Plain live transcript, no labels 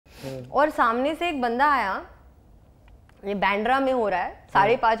और सामने से एक बंदा आया, ये बैंड्रा में हो रहा है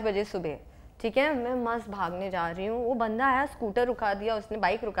 5:30 बजे सुबह, ठीक है, मैं मस्त भागने जा रही हूँ, वो बंदा आया, स्कूटर रुका दिया उसने,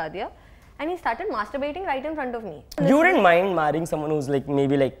 बाइक रुका दिया, and he started masturbating right in front of me. You wouldn't mind marrying someone who's like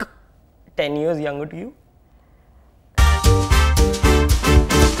maybe like 10 years younger to you?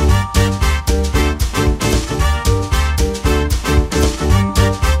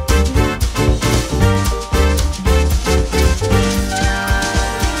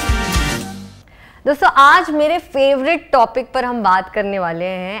 दोस्तों आज मेरे फेवरेट टॉपिक पर हम बात करने वाले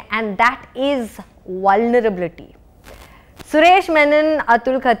हैं and that is vulnerability. Suresh Menon,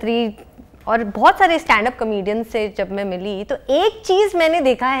 Atul Khatri और बहुत सारे स्टैंड अप कॉमेडियन से जब मैं मिली तो एक चीज़ मैंने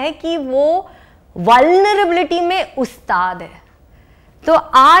देखा है कि वो वल्नरेबिलिटी में उस्ताद है। तो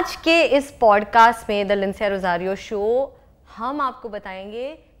आज के इस पॉडकास्ट में द लिंसिया रोजारियो शो हम आपको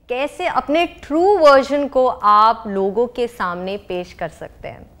बताएंगे कैसे अपने ट्रू वर्जन को आप लोगों के सामने पेश कर सकते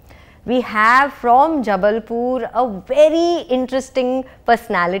हैं। We have from Jabalpur a very interesting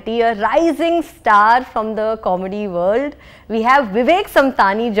personality, a rising star from the comedy world. We have Vivek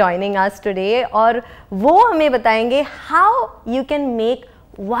Samtani joining us today और वो हमें बताएंगे how you can make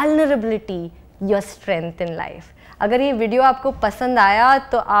vulnerability your strength in life. अगर ये video आपको पसंद आया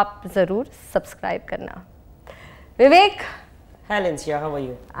तो आप ज़रूर सब्सक्राइब करना। विवेक, Hi Lincia, how are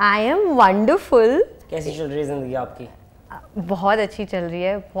you? I am wonderful. कैसी चल रही है जिंदगी आपकी? बहुत अच्छी चल रही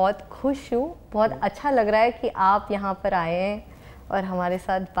है, बहुत खुश हूँ, बहुत अच्छा लग रहा है कि आप यहाँ पर आए हैं और हमारे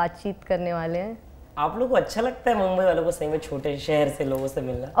साथ बातचीत करने वाले हैं। आप लोगों को अच्छा लगता है मुंबई वालों को सही में छोटे शहर से लोगों से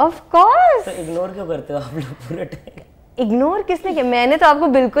मिलना? Of course. तो इग्नोर क्यों करते हो आप लोग पूरे टाइम? इग्नोर किसने किया? मैंने तो आपको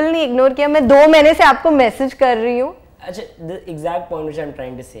बिल्कुल नहीं इग्नोर किया, मैं 2 महीने से आपको मैसेज कर रही हूँ। अच्छा, the exact point which I am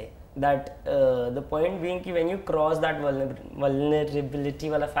trying to say that the point being कि when you cross that vulnerability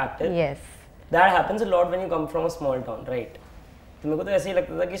वाला factor, yes, that happens a lot when you come from a small town, right? तो मेरे को तो ऐसे ही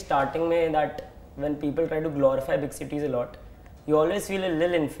लगता था कि starting में that when people try to glorify big cities a lot, you always feel a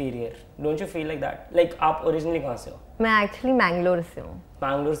little inferior. Don't you feel like that? Like आप originally कहाँ से हो? मैं एक्चुअली मैंगलोर से हूँ।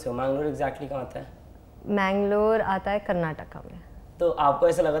 मैंगलोर से हो? मैंगलोर एग्जैक्टली कहाँ आता है? मैंगलोर आता है कर्नाटका में। तो आपको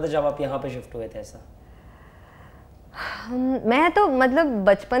ऐसा लगा था जब आप यहाँ पे शिफ्ट हुए थे ऐसा? मैं तो मतलब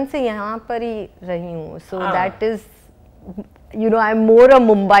बचपन से यहाँ पर ही रही हूँ, so that is you know I'm more a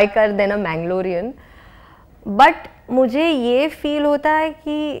Mumbaiker than a Mangalorean, but मुझे ये फील होता है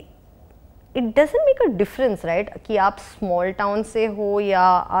कि it doesn't make a difference, right? कि आप small town से हो या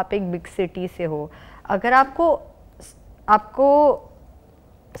आप एक big city से हो, अगर आपको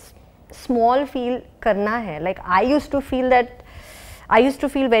small feel करना है, like I used to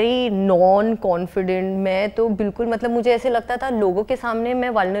feel very non-confident। मैं तो बिल्कुल मतलब मुझे ऐसे लगता था लोगों के सामने मैं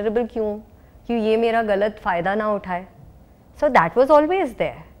vulnerable क्यों ये मेरा गलत फ़ायदा ना उठाए। So that was always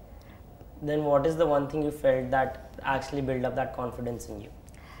there. Then what is the one thing you felt that actually built up that confidence in you?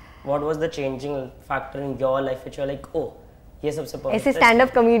 What was the changing factor in your life which you were like, oh, ये सबसे पहले ऐसे stand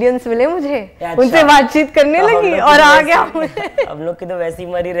up comedians मिले मुझे, उनसे बातचीत करने लगी और आ गया मुझे। हम लोग की तो वैसी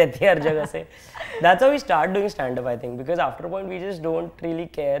मरी रहती है हर जगह से। That's how we start doing stand up, I think, because after a point we just don't really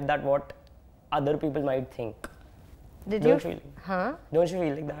care that what other people might think. Don't you feel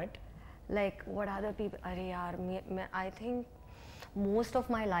like that? Like what other people? अरे यार मैं I think most of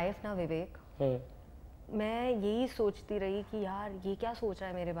my life ना विवेक, मैं यही सोचती रही कि यार ये क्या सोच रहा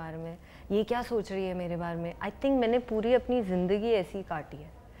है मेरे बारे में, ये क्या सोच रही है मेरे बारे में। I think मैंने पूरी अपनी ज़िंदगी ऐसी काटी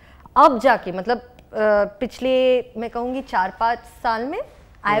है। अब जाके मतलब पिछले मैं कहूँगी 4-5 साल में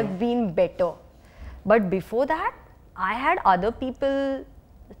I have been better, but before that I had other people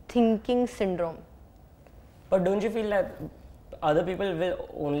thinking syndrome. But don't you feel that other people will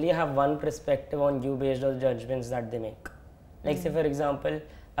only have one perspective on you based on the judgments that they make? Like say for example,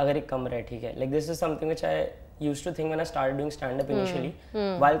 अगर एक कमरा है, ठीक है, like this is something which I used to think when I started doing stand up initially,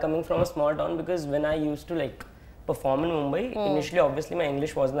 while coming from a small town, because when I used to like perform in Mumbai, initially obviously my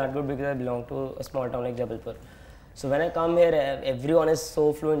English wasn't that good because I belong to a small town like Jabalpur. So when I come here, everyone is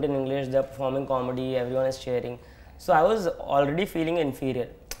so fluent in English, they're performing comedy, everyone is cheering. So I was already feeling inferior.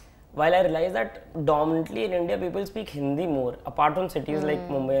 While I realized that dominantly in India people speak Hindi more, apart from cities like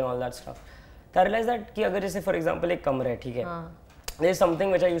Mumbai and all that stuff. So I realized that कि अगर जैसे for example एक कमरा है, ठीक है, there is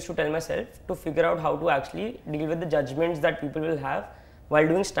something which I used to tell myself to figure out how to actually deal with the judgments that people will have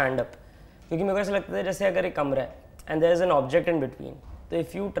while doing stand up. क्योंकि मेरे को ऐसा लगता है जैसे अगर एक कमरा है and there is an object in between, so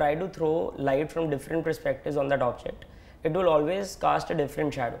if you try to throw light from different perspectives on that object, it will always cast a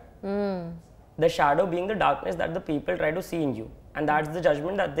different shadow. The shadow being the darkness that the people try to see in you, and that's the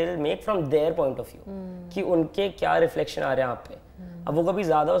judgment that they will make from their point of view कि उनके क्या reflection आ रहे हैं आप पे। अब वो कभी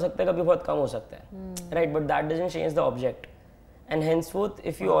ज़्यादा हो सकता है, कभी बहुत कम हो सकता है, right? But that doesn't change the object. And henceforth,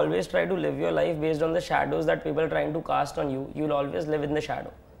 if you always try to live your life based on the shadows that people are trying to cast on you, you'll always live in the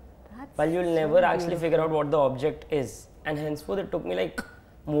shadow. while you'll never actually figure out what the object is. And henceforth it took me like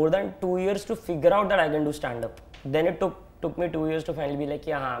more than 2 years to figure out that I can do stand-up. Then it took me 2 years to finally be like,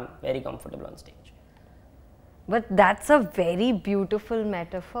 yeah, I'm very comfortable on stage. But that's a very beautiful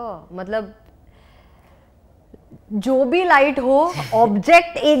metaphor. मतलब जो भी light हो,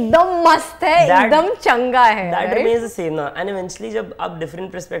 object एकदम मस्त है, एकदम चंगा है. That remains the same ना. And eventually जब आप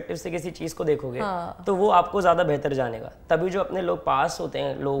different perspective से किसी चीज को देखोगे, तो वो आपको ज्यादा बेहतर जानेगा. तभी जो अपने लोग पास होते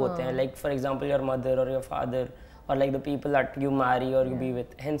हैं, लोग होते हैं, like for example your mother or your father or like the people that you marry or you be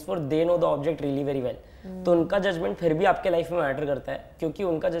with, henceforth they know the object really very well. तो उनका जजमेंट फिर भी आपके लाइफ में मैटर करता है, क्योंकि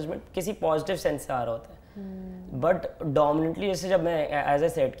उनका जजमेंट किसी पॉजिटिव सेंस से आ रहा होता है. बट डोमिनेटली जैसे जब मैं एज ए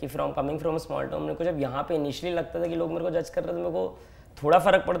सेट की from coming from small town, मेरे को जब यहाँ पे इनिशियली लगता था कि लोग मेरे को जज कर रहे थे, मेरे को थोड़ा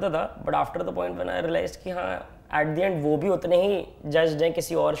फर्क पड़ता था. But after the point when I realised कि हाँ एट द एंड वो भी उतने ही जज्ड हैं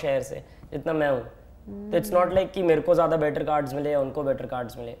किसी और शहर से जितना मैं हूँ. तो इट्स नॉट लाइक कि मेरे को ज़्यादा बेटर कार्ड्स मिले या उनको बेटर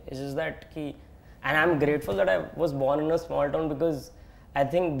कार्ड्स मिले. इट्स जस्ट दैट कि and I am grateful that I was born in a small town, because I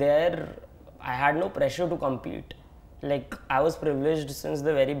think there I had no pressure to compete. Like I was privileged since the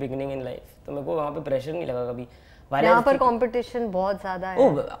very beginning in life. तो मेरे को वहाँ पे pressure नहीं लगा कभी. यहाँ पर कंपटीशन बहुत ज्यादा है.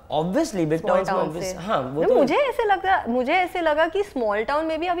 ऑब्वियसली बिग टाउन से. हाँ, वो तो मुझे ऐसे लगा कि स्मॉल टाउन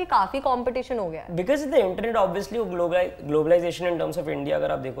में भी अभी काफी कंपटीशन हो गया है. Because the internet obviously globalisation in terms of India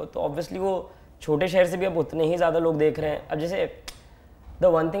अगर आप देखो तो ऑब्वियसली वो छोटे शहर से भी अब उतने ही ज्यादा लोग देख रहे हैं. अब जैसे the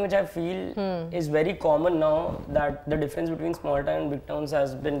one thing which I feel is very common now, that the difference between small town and big towns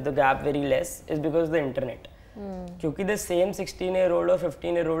has been the gap very less, is because of the internet. क्योंकि the same 16-year-old or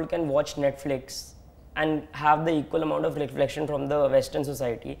 15-year-old can watch Netflix and have the equal amount of reflection from the Western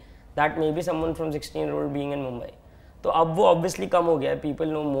society that maybe someone from 16-year-old being in Mumbai. तो अब वो obviously कम हो गया है.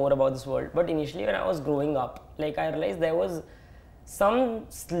 People know more about this world. But initially when I was growing up, like I realized there was some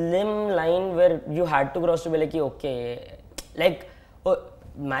slim line where you had to cross to be like, okay, like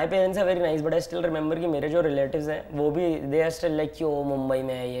my parents are very nice, but I still remember कि मेरे जो relatives हैं वो भी they are still like, yo Mumbai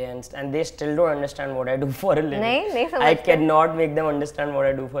में है ये, and they still don't understand what I do for a living. नहीं समझते. I cannot make them understand what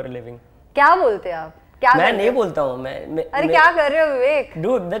I do for a living. क्या बोलते हैं आप? मैं नहीं बोलता हूँ. मैं अरे क्या कर रहे हो विवेक?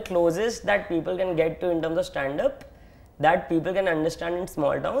 Dude, the closest that people can get to in terms of stand-up, that people can understand in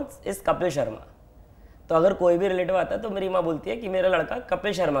small towns is Kapil Sharma. तो अगर कोई भी रिलेटिव आता है तो मेरी माँ बोलती है कि मेरा लड़का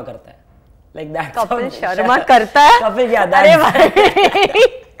कपिल शर्मा करता है. Like that. कपिल शर्मा करता है? कपिल क्या? अरे भाई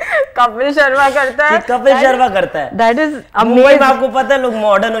कपिल शर्मा करता है? कपिल शर्मा करता है. That is amazing. मुंबई में आपको पता है लोग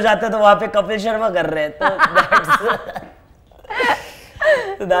मॉडर्न हो जाते हैं तो वहाँ पे कपिल शर्मा कर रहे हैं.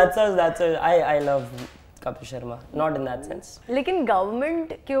 तो that's I love Kapil Sharma. Not in that sense. लेकिन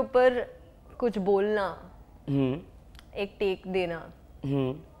गवर्नमेंट के ऊपर कुछ बोलना, एक टेक देना,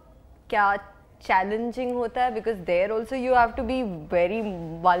 क्या चैलेंजिंग होता है? Because there also you have to be very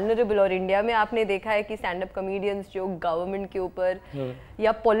vulnerable. और इंडिया में आपने देखा है कि स्टैंड अप कॉमेडियंस जो गवर्नमेंट के ऊपर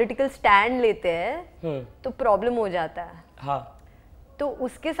या पॉलिटिकल स्टैंड लेते हैं तो प्रॉब्लम हो जाता है. हाँ. तो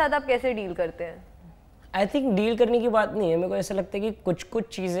उसके साथ आप कैसे डील करते हैं? आई थिंक डील करने की बात नहीं है. मेरे को ऐसा लगता है कि कुछ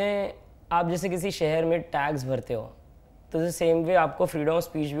चीज़ें आप जैसे किसी शहर में टैक्स भरते हो तो सेम वे आपको फ्रीडम ऑफ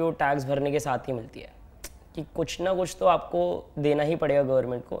स्पीच भी वो टैक्स भरने के साथ ही मिलती है कि कुछ ना कुछ तो आपको देना ही पड़ेगा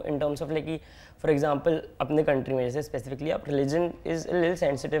गवर्नमेंट को. इन टर्म्स ऑफ लाइक कि फॉर एग्जांपल अपने कंट्री में जैसे स्पेसिफिकली आप religion is a little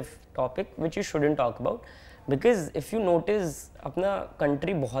sensitive topic which you shouldn't talk about, because if you notice अपना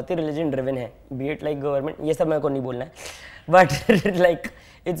कंट्री बहुत ही रिलीजन ड्रिवन है. बी इट लाइक गवर्नमेंट, ये सब मेरे को नहीं बोलना है, but like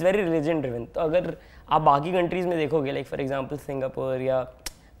it's very religion driven. तो अगर आप बाकी कंट्रीज़ में देखोगे लाइक फॉर एग्जांपल सिंगापुर या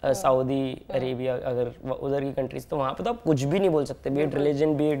सऊदी अरेबिया, अगर उधर की कंट्रीज, तो वहाँ पे तो आप कुछ भी नहीं बोल सकते, B it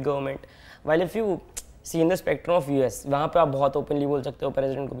religion B it government. While if you see in the spectrum of US, वहाँ पे आप बहुत ओपनली बोल सकते हो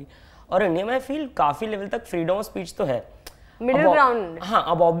प्रेसिडेंट को भी. और इंडिया में आई फील काफ़ी लेवल तक फ्रीडम ऑफ स्पीच तो है, मिडिल ग्राउंड. हाँ,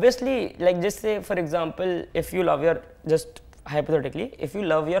 अब ऑब्वियसली लाइक जैसे for example if you love your, just hypothetically if you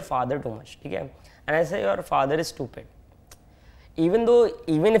love your father too much, ठीक है, एंड आई से your father is stupid,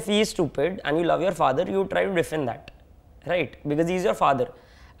 even if he is stupid and you love your father, you try to defend that, right? Because he is your father.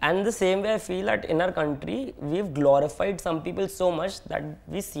 And the same way I feel that in our country we've glorified some people so much that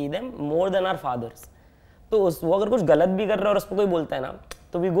we see them more than our fathers. तो वो अगर कुछ गलत भी कर रहा है और उसको कोई बोलता है ना,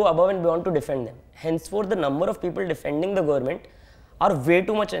 तो we go above and beyond to defend them. Henceforth the number of people defending the government are way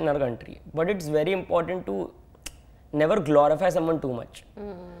too much in our country. But it's very important to never glorify someone too much.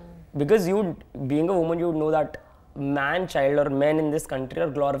 Because you, being a woman, you know that man, child or men in this country are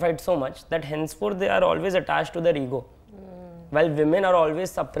glorified so much that henceforth they are always attached to their ego, while women are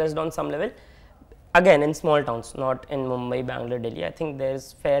always suppressed on some level. Again, in small towns, not in Mumbai, Bangalore, Delhi, I think there is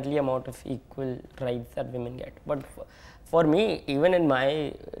fairly amount of equal rights that women get. But for me, even in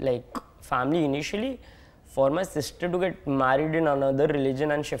my like family initially, for my sister to get married in another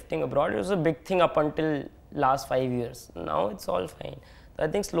religion and shifting abroad, it was a big thing up until last 5 years. Now it's all fine. I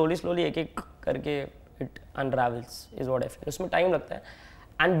think slowly एक एक करके it अनरावल्स is what I feel. उसमें time लगता है,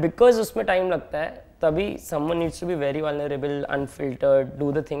 and because उसमें time लगता है तभी someone needs to be very vulnerable, unfiltered,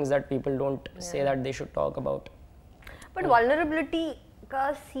 do the things that people don't say that they should talk about. But vulnerability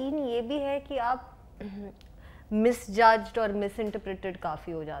का सीन ये भी है कि आप misjudged और misinterpreted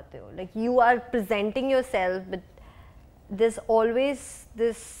काफ़ी हो जाते हो. Like you are presenting yourself, but there's always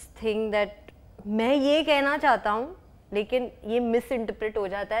this thing that मैं ये कहना चाहता हूँ लेकिन ये misinterpret हो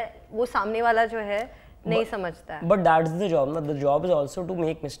जाता है, वो सामने वाला जो है नहीं समझता है. But that's the job, ना. The job is also to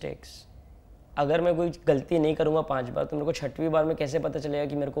make mistakes. अगर मैं कोई गलती नहीं करूँगा 5 बार तो मेरे को 6वीं बार में कैसे पता चलेगा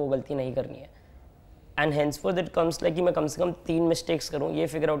कि मेरे को वो गलती नहीं करनी है. And henceforth it comes like कि मैं कम से कम 3 मिस्टेक्स करूँ ये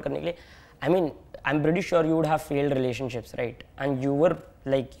फिगर आउट करने के लिए. I mean I am pretty sure you would have failed relationships, right? And you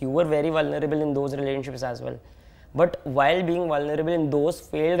were very vulnerable in those relationships as well. But while being vulnerable in those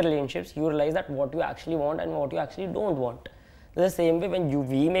failed relationships, you realize that what you actually want and what you actually don't want. The same way when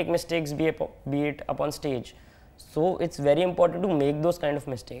we make mistakes, be it up on stage. So it's very important to make those kind of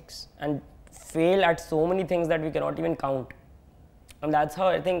mistakes and fail at so many things that we cannot even count. And that's how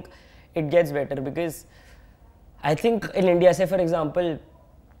I think it gets better, because I think in India, say for example,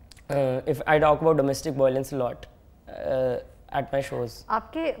 if I talk about domestic violence a lot at my shows.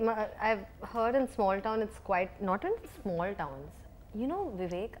 I've heard in small town it's quite, not in small towns. You know,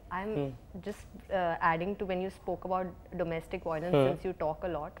 Vivek, I'm just adding to when you spoke about domestic violence, since you talk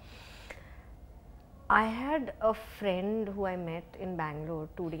a lot. I had a friend who I met in Bangalore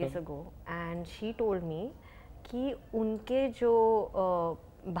 2 days ago, and she told me कि उनके जो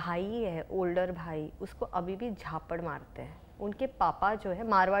भाई है, older भाई, उसको अभी भी झापड़ मारते हैं. उनके पापा जो है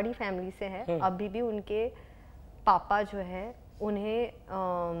मारवाड़ी फैमिली से है, अभी भी उनके पापा जो है उन्हें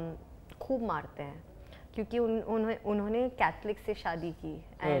खूब मारते हैं क्योंकि उन्होंने कैथलिक से शादी की,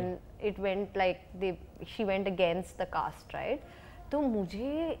 and it went like she went against the cast, right? तो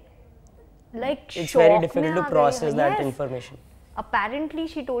मुझे it's very difficult to process that information. Apparently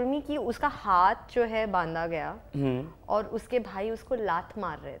she told me कि उसका हाथ जो है बांधा गया और उसके भाई उसको लात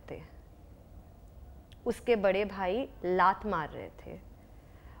मार रहे थे. उसके बड़े भाई लात मार रहे थे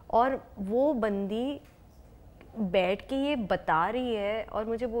और वो बंदी बैठ के ये बता रही है और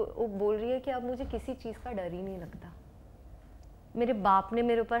मुझे वो बोल रही है कि अब मुझे किसी चीज़ का डर ही नहीं लगता. मेरे बाप ने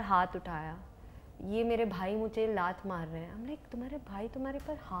मेरे ऊपर हाथ उठाया, ये मेरे भाई मुझे लात मार रहे हैं. हम लाइक तुम्हारे भाई तुम्हारे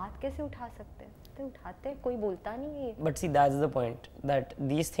पर हाथ कैसे उठा सकते हैं? तो उठाते हैं, कोई बोलता नहीं है. But see, that's the point, that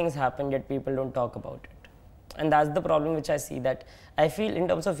these things happen yet people don't talk about it. And that's the problem which I see, that I feel in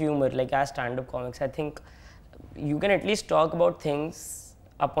terms of humor, like as stand-up comics, I think you can at least talk about things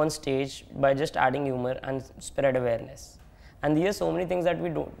up on stage by just adding humor and spread awareness. And there are so many things that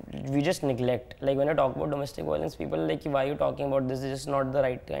we just neglect. Like when I talk about domestic violence, people are like, why are you talking about this? This is not the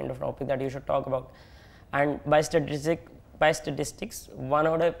right kind of topic that you should talk about. And by statistics, 1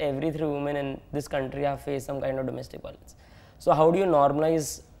 out of every 3 women in this country have faced some kind of domestic violence. So how do you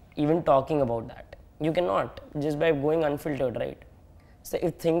normalize even talking about that? You cannot, just by going unfiltered, right? So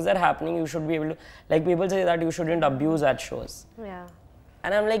if things are happening, you should be able to, like people say that you shouldn't abuse at shows. Yeah.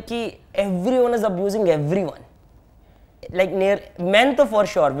 And I'm like, everyone is abusing everyone. Like near men तो for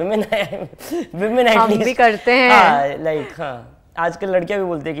sure, women at least हम भी करते हैं. like आजकल लड़कियां भी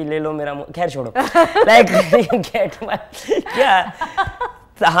बोलती है कि ले लो मेरा, खैर छोड़ो. like get my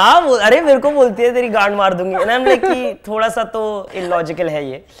क्या हाँ अरे मेरे को बोलती है तेरी गांड मार दूंगी. and I'm like कि थोड़ा सा तो illogical है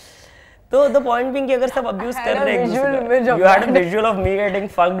ये. तो the point being कि अगर सब abuse कर रहे हैं, you had a visual of me getting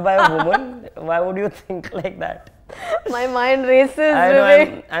fucked by a woman. Why would you think like that? My mind races.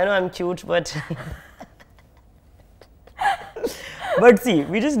 I know I'm cute, but but see,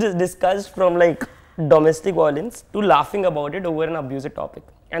 we just discussed from like domestic violence to laughing about it over an abusive topic,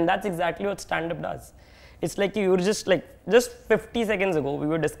 and that's exactly what stand-up does. It's like you were just 50 seconds ago we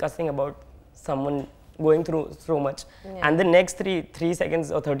were discussing about someone going through so much, and the next 3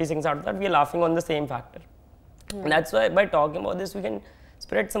 seconds or 30 seconds after that we are laughing on the same factor. And that's why by talking about this we can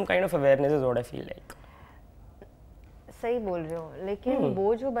spread some kind of awareness, is what I feel like. सही बोल रहे हो, लेकिन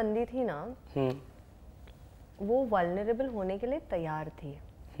वो जो बंदी थी ना, वो वल्नरेबल होने के लिए तैयार थी.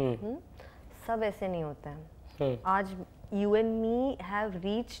 सब ऐसे नहीं होता है. आज you and me have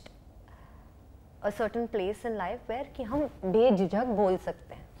reached a certain place in life where कि हम बेझिझक बोल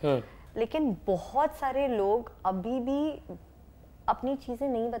सकते हैं. लेकिन बहुत सारे लोग अभी भी अपनी चीज़ें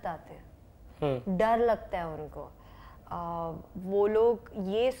नहीं बताते हैं. डर लगता है उनको. वो लोग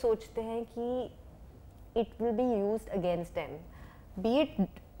ये सोचते हैं कि it will be used against them, be it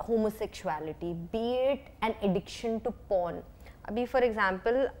homosexuality, be it an addiction to porn. Abhi for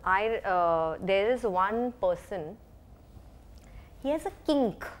example, there is one person, he has a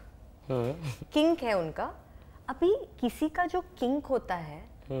kink. Kink है उनका. अभी किसी का जो किंक होता है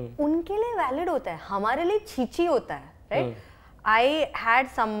उनके लिए वैलिड होता है, हमारे लिए छीची होता है, right? I had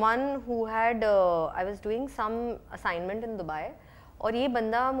someone who had I was doing some assignment in Dubai और ये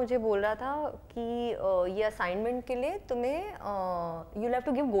बंदा मुझे बोल रहा था कि ये असाइनमेंट के लिए तुम्हें you have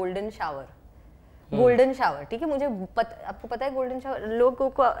to give golden shower. Golden shower, ठीक है? मुझे आपको पता है गोल्डन शावर लोगों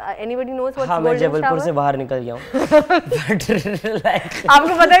को, anybody nose what's golden shower? मैं जबलपुर से बाहर निकल गया हूँ.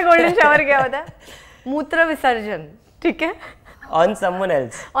 आपको पता है गोल्डन शावर क्या होता है? मूत्र विसर्जन, ठीक है? On someone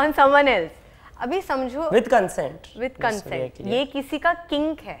else. On someone else. अभी समझो with consent. With consent. ये किसी का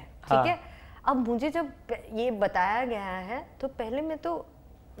किंक है, ठीक है? अब मुझे जब ये बताया गया है तो पहले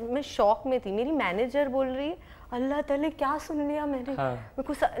मैं शॉक में थी. मेरी मैनेजर बोल रही है अल्लाह ताला क्या सुन लिया मैंने. मेरे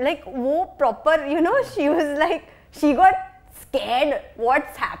को लाइक वो proper you know she was like she got scared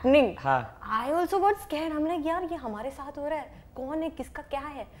what's happening. I also got scared. हम लाइक यार ये हमारे साथ हो रहा है, कौन है, किसका क्या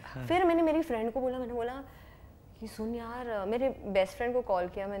है? फिर मैंने मेरी फ्रेंड को बोला, मैंने बोला कि सुन यार, मेरे बेस्ट फ्रेंड को कॉल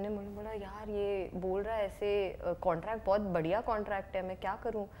किया मैंने बोला यार ये बोल रहा है ऐसे कॉन्ट्रैक्ट बहुत बढ़िया कॉन्ट्रैक्ट है, मैं क्या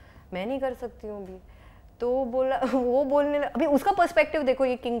करूं, मैं नहीं कर सकती हूँ अभी. तो बोला वो बोलने अभी उसका पर्सपेक्टिव देखो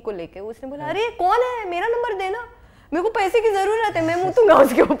ये किंग को लेके. उसने बोला अरे कौन है, मेरा नंबर देना, मेरे को पैसे की जरूरत है, मैं मूतूंगा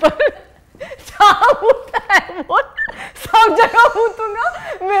उसके ऊपर. वो सब जगह मूतूंगा,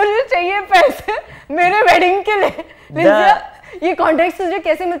 मुझे चाहिए पैसे मेरे वेडिंग के लिए. ये कॉन्टैक्ट्स तुझे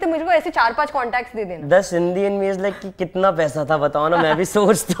कैसे मिलते? मुझे को ऐसे 4-5 कॉन्टैक्ट्स दे देना. 10 हिंदी इन मींस लाइक कि कितना पैसा था बताओ ना. मैं भी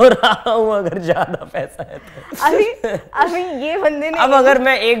सोच तो रहा हूँ अगर ज्यादा पैसा है तो. अभी ये बंदे ने अब अगर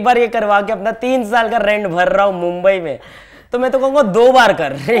मैं एक बार ये करवा के अपना 3 साल का रेंट भर रहा हूँ मुंबई में तो मैं तो कहूँगा 2 बार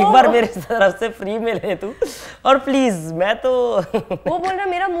कर. एक बार मेरे तरफ से फ्री में ले तू और प्लीज. मैं तो वो बोल रहा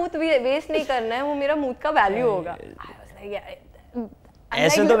मेरा मूत वेस्ट नहीं करना है, वो मेरा मूत का वैल्यू होगा.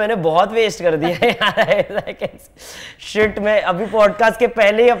 ऐसे तो मैंने बहुत वेस्ट कर दिया यार. शिट, मैं अभी पॉडकास्ट के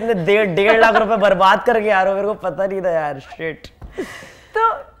पहले ही अपने 1.5 लाख रुपए बर्बाद करके आ रहा हूँ. मेरे को पता नहीं था यार. शिट. तो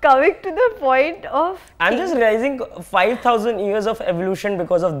coming to the point of I'm just realizing 5,000 years of evolution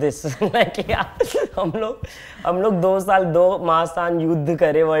because of this. like हम लोग 2 साल 2 महासान युद्ध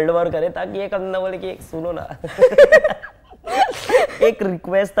करे, वर्ल्ड वॉर करे ताकि एक बंदा बोले कि एक सुनो ना. एक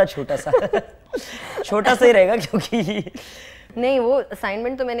रिक्वेस्ट था छोटा सा ही रहेगा क्योंकि नहीं वो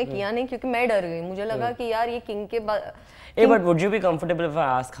असाइनमेंट तो मैंने किया नहीं क्योंकि मैं डर गई. मुझे लगा कि यार ये किंग के बाद but would you be comfortable if I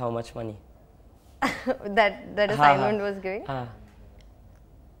ask how much money that assignment was giving?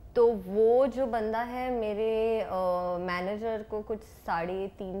 तो वो जो बंदा है मेरे मैनेजर को कुछ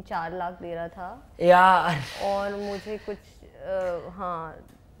 3.5-4 लाख दे रहा था यार. और मुझे कुछ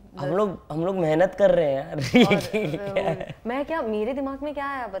हम लोग मेहनत कर रहे हैं यार. मैं क्या, मेरे दिमाग में क्या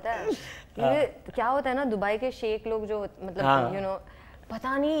आया पता है? क्या होता है ना दुबई के शेख लोग जो मतलब यू नो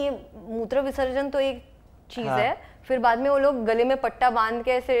पता नहीं, ये मूत्र विसर्जन तो एक चीज है, फिर बाद में वो लोग गले में पट्टा बांध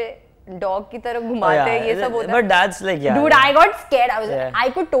के ऐसे डॉग की तरह घुमाते हैं, ये सब होता है. But that's like yeah. Dude, I got scared. I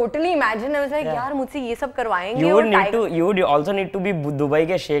could totally imagine. I was like, यार मुझसे ये सब करवाएंगे. You would also need to be Dubai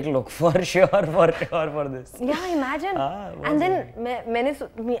के शेख लोग for sure for this. Yeah, imagine. And then मैंने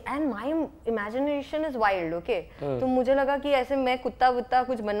and my imagination is wild, okay? तो मुझे लगा कि ऐसे मैं कुत्ता वुत्ता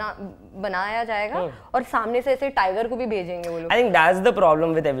कुछ बनाया जाएगा और सामने से ऐसे टाइगर को भी भेजेंगे वो लोग. I think that's the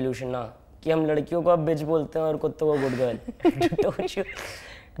problem with evolution ना, कि हम लड़कियों को अब bitch बोलते हैं और कुत्तों को good girl.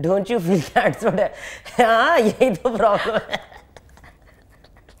 Don't you feel that's what? हाँ यही तो problem है.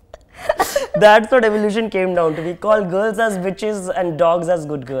 That's what evolution came down to. We call girls as bitches and dogs as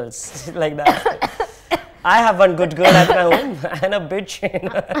good girls, like that. I have one good girl at my home and a bitch.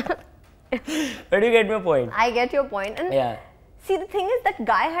 But you get my point. I get your point. And yeah. See, the thing is that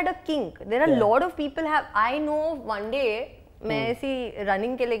guy had a kink. There are a lot of people have. I know one day मैं ऐसी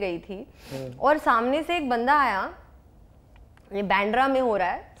running के लिए गई थी और सामने से एक बंदा आया. ये बैंड्रा में हो रहा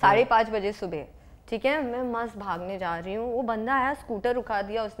है 5:30 बजे सुबह, ठीक है? मैं मस्त भागने जा रही हूँ, वो बंदा आया, स्कूटर रुका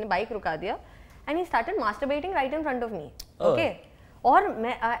दिया उसने, बाइक रुका दिया and he started masturbating right in front of me. Okay. और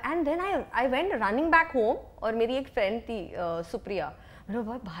मैं and then I went running back home और मेरी एक फ्रेंड थी सुप्रिया. मैंने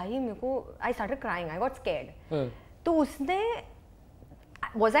बोला भाई मेरे को I started crying, I got scared. तो उसने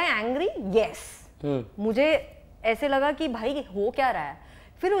वाज आई एंग्री? यस. मुझे ऐसे लगा कि भाई हो क्या रहा है.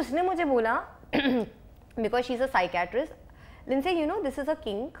 फिर उसने मुझे बोला because she is a psychiatrist, Lincia, you know this is a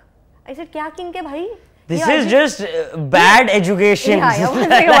kink. I said, क्या kink है भाई? This is just bad education. Yeah,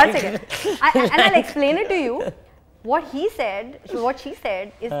 one second. And I'll explain it to you. What she said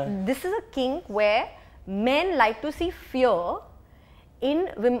is this is a kink where men like to see fear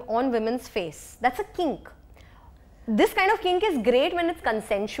on women's face. That's a kink. This kind of kink is great when it's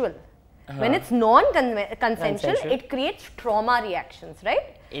consensual. When it's non-consensual, it creates trauma reactions, right?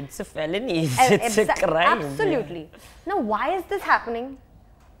 It's a felony. It's a crime. Absolutely. Now, why is this happening?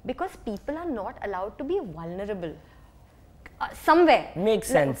 Because people are not allowed to be vulnerable. Somewhere. Makes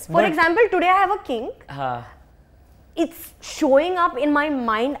sense. For example, today I have a kink. हाँ. It's showing up in my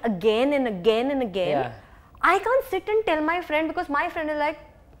mind again and again and again. Yeah. I can't sit and tell my friend because my friend is like,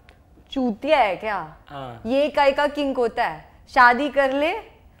 चूतिया है क्या? ये काय का kink होता है? शादी कर ले.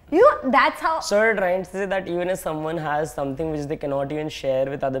 You know, that's how. So you're trying to say that even if someone has something which they cannot even share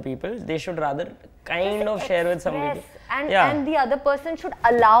with other people, they should rather kind of share with somebody. And the other person should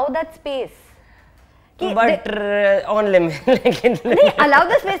allow that space. But on limit. नहीं, allow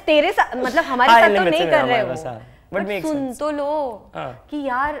the space. तेरे साथ मतलब हमारे साथ तो नहीं कर रहे हो. But सुन तो लो कि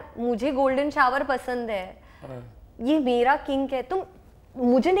यार मुझे गोल्डन शावर पसंद है. ये मेरा किंक है. तुम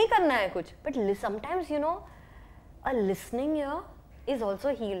मुझे नहीं करना है कुछ. But sometimes you know, a listening ear is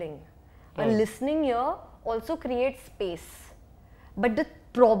also healing. A listening ear also creates space. But the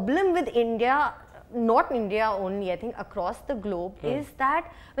problem with India, not India only, I think across the globe, is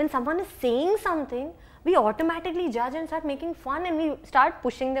that when someone is saying something, we automatically judge and start making fun and we start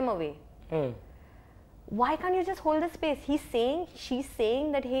pushing them away. Why can't you just hold the space? She's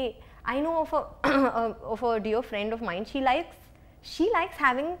saying that, hey, I know of a dear friend of mine, she likes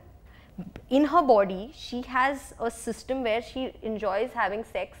having, in her body, she has a system where she enjoys having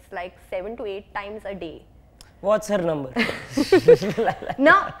sex like 7 to 8 times a day. What's her number?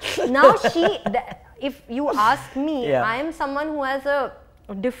 Now if you ask me, I am someone who has a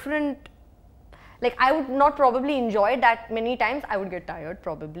different, like I would not probably enjoy that many times. I would get tired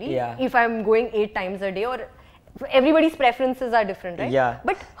probably if I'm going 8 times a day, or everybody's preferences are different, right? Yeah.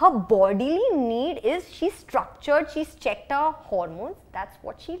 But her bodily need is, she's structured, she's checked her hormones, that's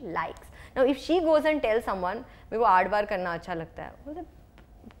what she likes. Now if she goes and tells someone, मेरे को 8 बार करना अच्छा लगता है, बोलते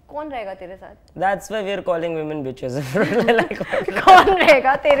कौन रहेगा तेरे साथ? That's why we're calling women bitches. कौन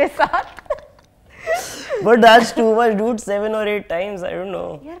रहेगा तेरे साथ? But that's too much, dude. 7 or 8 times, I don't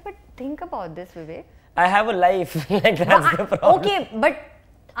know. Yeah, but think about this, Vivek. I have a life. Like that's the problem. Okay, but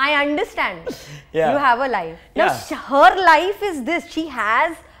I understand. You have a life. Yeah. Now, her life is this. She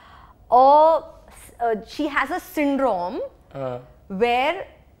has a syndrome where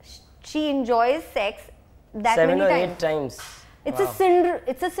she enjoys sex that 7 many or times. 8 times. It's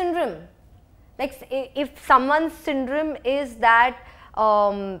a syndrome. Like if someone's syndrome is that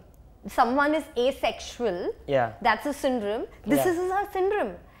someone is asexual, that's a syndrome. This is a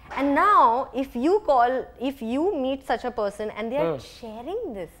syndrome. And now, if you meet such a person and they are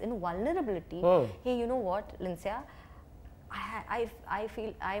sharing this in vulnerability, hey, you know what, Lincia, I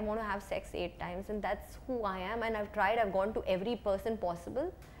feel I want to have sex 8 times and that's who I am, and I've gone to every person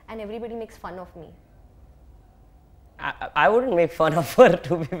possible and everybody makes fun of me. I wouldn't make fun of her,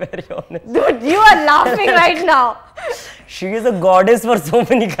 to be very honest. Dude, you are laughing right now. She is a goddess for so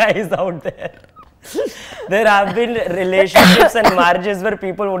many guys out there. There have been relationships and marriages where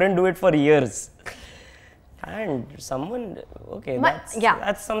people wouldn't do it for years. And someone, okay,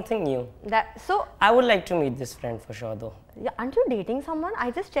 that's something new. So I would like to meet this friend for sure, though. Yeah, aren't you dating someone? I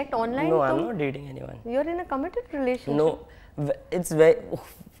just checked online. No, I'm not dating anyone. You're in a committed relationship. No, it's very.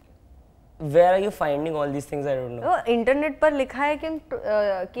 Where are you finding all these things? I don't know. Internet पर लिखा है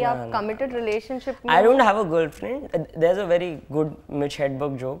कि आप committed relationship में. I don't have a girlfriend. There's a very good Mitch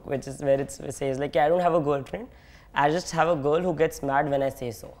Hedberg joke, which is where it says like, I don't have a girlfriend. I just have a girl who gets mad when I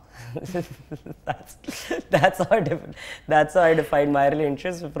say so. That's how I define my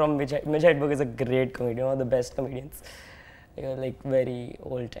relationship from Mitch Hedberg is a great comedian, one of the best comedians. Like very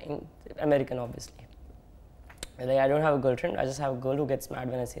old time, American obviously. Like, I don't have a girlfriend, I just have a girl who gets mad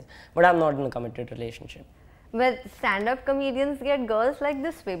when I say it. But I'm not in a committed relationship. But stand-up comedians get girls like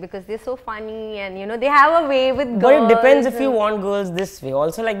this way because they're so funny and you know, they have a way with girls. But it depends if you want girls this way.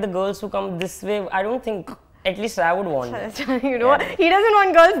 Also like the girls who come this way, I don't think, at least I would want them. You know what? He doesn't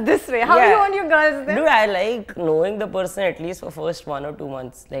want girls this way. How do you want your girls then? Dude, I like knowing the person at least for first 1 or 2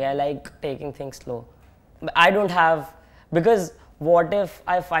 months. Like I like taking things slow. But I don't have, because what if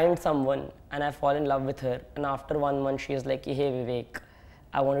I find someone and I fall in love with her and after 1 month she is like, hey Vivek,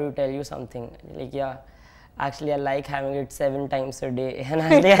 I wanted to tell you something. Like, yeah, actually I like having it 7 times a day and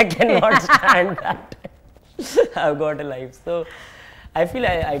actually I cannot stand that. I've got a life. So I feel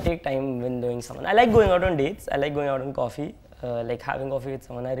I take time when knowing someone. I like going out on dates. I like going out on coffee, like having coffee with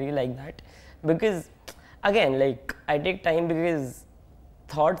someone. I really like that because again, like I take time because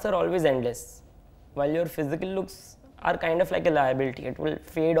thoughts are always endless. While your physical looks are kind of like a liability. It will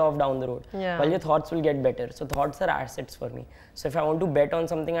fade off down the road. Yeah. While your thoughts will get better. So thoughts are assets for me. So if I want to bet on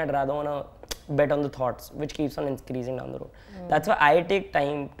something, I'd rather want to bet on the thoughts, which keeps on increasing down the road. That's why I take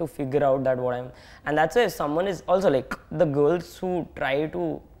time to figure out that what I'm, and that's why if someone is also like the girls who try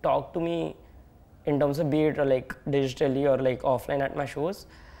to talk to me in terms of be it or like digitally or like offline at my shows,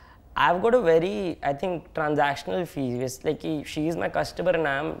 I've got a very, I think, transactional fee. It's like she is my customer and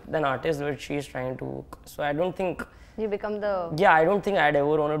I'm an artist which she is trying to work. So I don't think... You become the... Yeah, I don't think I'd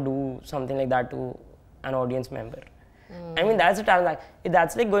ever want to do something like that to an audience member. I mean, that's a transaction.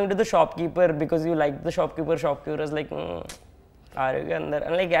 That's like going to the shopkeeper because you like the shopkeeper. Shopkeeper is like, and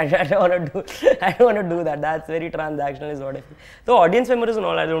like, I don't want to do that. That's very transactional is what I feel. So audience members and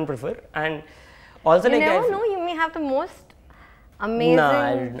all I don't prefer. And also you like... never know, you may have the most amazing...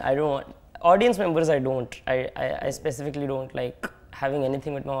 No, I don't want... Audience members I don't. I specifically don't like having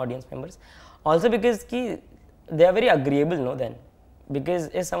anything with my audience members. Also because they are very agreeable, no then. Because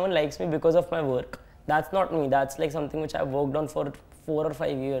if someone likes me because of my work, that's not me. That's like something which I've worked on for 4 or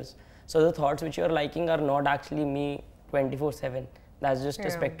 5 years. So the thoughts which you're liking are not actually me 24/7. That's just a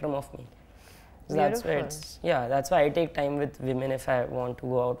spectrum of me. So that's why that's why I take time with women. If I want to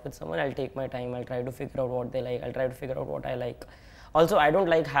go out with someone, I'll take my time. I'll try to figure out what they like. I'll try to figure out what I like. Also, I don't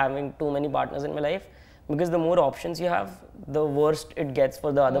like having too many partners in my life because the more options you have, the worse it gets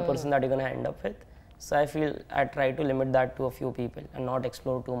for the other person that you're going to end up with. So I feel I try to limit that to a few people and not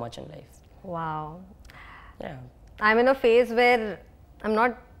explore too much in life. Wow. Yeah. I'm in a phase where I'm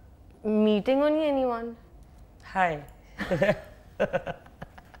not meeting only anyone. Hi.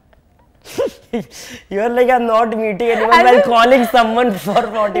 You're like, I'm not meeting anyone while calling someone for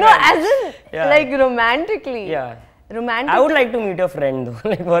 40 No, minutes. as in, like romantically. Yeah. Romantic. I would like to meet a friend though,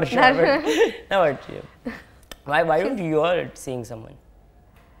 like for sure. But, no, but why don't you are seeing someone?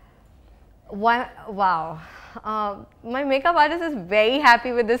 Why, wow. My makeup artist is very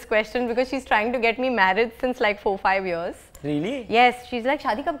happy with this question because she's trying to get me married since like 4-5 years. Really? Yes, she's like,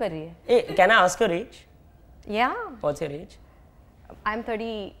 शादी कब कर रही है? Hey, can I ask your age? Yeah. What's your age? I'm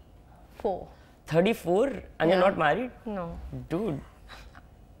 34. 34 and you're not married? No. Dude,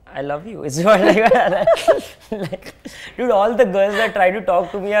 I love you. It's not like, dude, all the girls that try to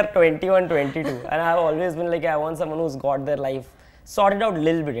talk to me are 21, 22. And I've always been like, I want someone who's got their life sorted out a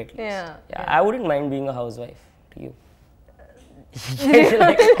little bit at least. Yeah. I wouldn't mind being a housewife to you.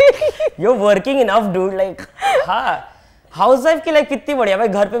 Like, you're working enough, dude. Like, हाँ, housewife की like कितनी बढ़िया भाई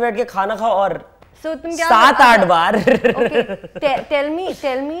घर पे बैठ के खाना खाओ और So तुम क्या 7-8 बार. Okay, tell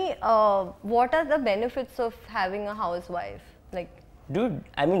me, what are the benefits of having a housewife? Like, dude,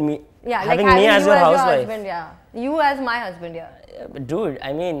 I mean me. Yeah, having like me as your housewife. Husband, yeah. You as my husband, yeah. Dude,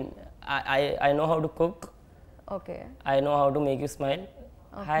 I mean, I know how to cook. Okay. I know how to make you smile.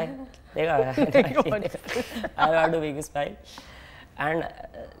 Hi. I know how to make you smile. And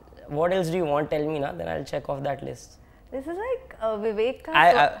what else do you want? Tell me now, then I'll check off that list. This is like Vivek ka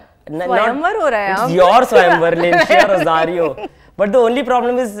Swayamvar ho raha hai. It's your Swayamvar, Lincia Rosario. But the only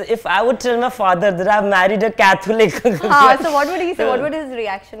problem is if I would tell my father that I've married a Catholic. So what would he say? What would his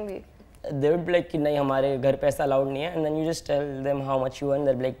reaction be? They would be like, कि नहीं हमारे घर पे ऐसा allowed नहीं है. And then you just tell them how much you earn.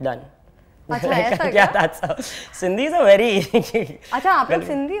 They'll be like, done. अच्छा ऐसा क्या? That's how. Sindhi is a very. अच्छा आप लोग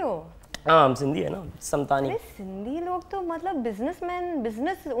सिंधी हो? हाँ हम सिंधी है ना समतानी. अरे सिंधी लोग तो मतलब बिजनेसमैन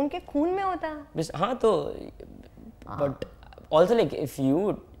बिजनेस उनके खून में होता है. हाँ तो but also like if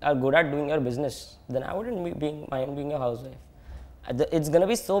you are good at doing your business then I wouldn't mind being a housewife. It's gonna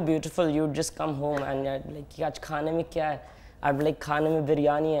be so beautiful. You just come home and you're like आज खाने में क्या है? I'd be like खाने में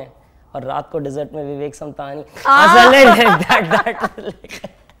बिरयानी है और रात को डिजर्ट में विवेक समतानी.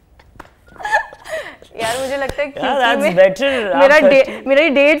 यार मुझे लगता है मेरा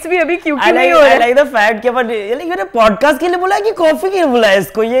डेट्स भी अभी क्योंकि नहीं हो रहा है. I like the fact कि पर ये मैंने पॉडकास्ट के लिए बोला कि कॉफी के लिए बोला है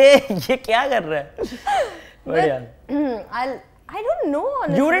इसको ये क्या कर रहा है? But yeah. I don't know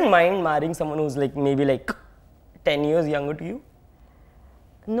honestly. You wouldn't mind marrying someone who's like maybe like 10 years younger to you?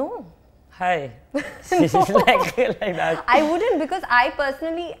 No. Hi. No. like that. I wouldn't because I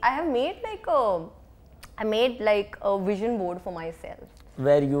personally I have made like a vision board for myself.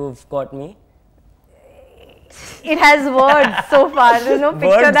 Where you've got me? It has words so far. There's no picture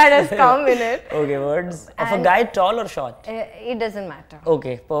Words? that has come in it. Okay, words. Of a guy tall or short? It doesn't matter.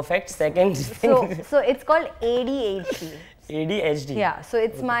 Okay, perfect. Second thing. So it's called ADHD. ADHD. Yeah, so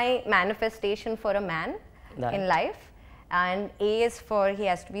it's my manifestation for a man in life. And A is for he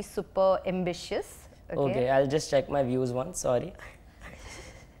has to be super ambitious. Okay, I'll just check my views once. Sorry.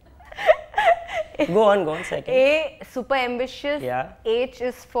 Go on, second. A, super ambitious. Yeah. H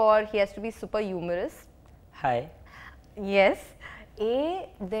is for he has to be super humorous. Hi. Yes. A,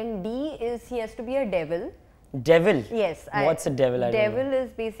 then D is he has to be a devil. Devil? Yes. What's a devil? Devil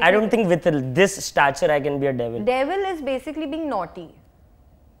is basically... I don't think with this stature I can be a devil. Devil is basically being naughty.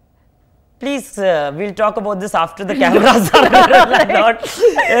 Please, we'll talk about this after the cameras are like not.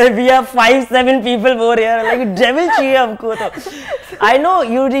 We have 5-7 people over here. Like devil चाहिए हमको तो. I know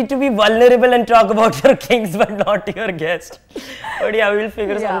you need to be vulnerable and talk about your kinks, but not your guest. But yeah, we'll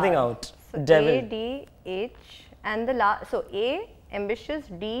figure something out. So Devil. A, D, H, and the last. So A, ambitious,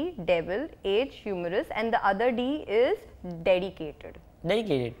 D, devil, H, humorous, and the other D is dedicated.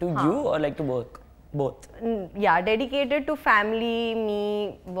 Dedicated to you or like to work? Both. Yeah, dedicated to family,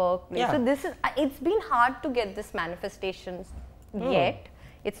 me, work. Yeah. So this is, it's been hard to get this manifestations yet.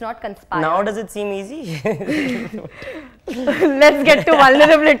 It's not conspired. Now does it seem easy? Let's get to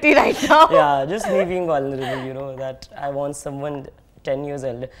vulnerability right now. Yeah, just me being vulnerable, you know, that I want someone 10 years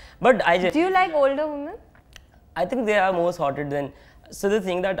older. But I just... Do you like older women? I think they are more sorted than... So the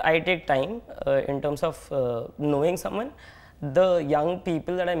thing that I take time in terms of knowing someone, the young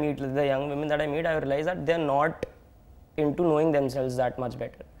people that I meet, the young women that I meet, I realize that they're not into knowing themselves that much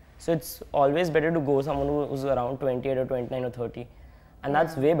better. So it's always better to go someone who's around 28 or 29 or 30. And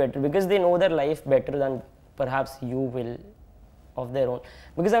that's way better because they know their life better than perhaps you will of their own.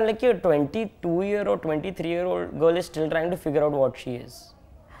 Because I'm like, your 22-year or 23-year-old girl is still trying to figure out what she is.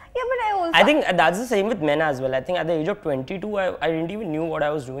 Yeah, but I think that's the same with men as well. I think at the age of 22, I didn't even knew what I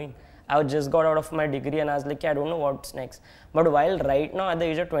was doing. I just got out of my degree and I was like, I don't know what's next. But while right now at the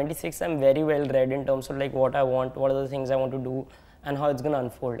age of 26, I'm very well read in terms of like what I want, what are the things I want to do and how it's going to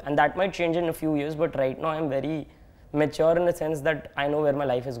unfold. And that might change in a few years, but right now I'm very mature in the sense that I know where my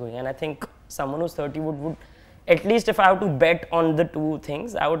life is going. And I think someone who's 30 would at least if I have to bet on the two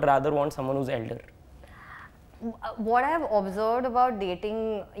things, I would rather want someone who's elder. What I've observed about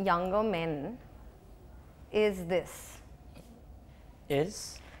dating younger men is this.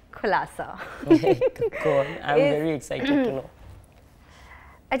 Is? Khulasa. Go on. I'm very excited to know.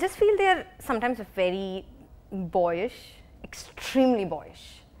 I just feel they're sometimes very boyish, extremely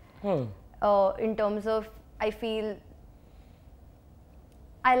boyish. In terms of, I feel,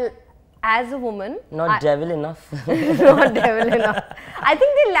 as a woman... Not devil enough. Not devil enough. I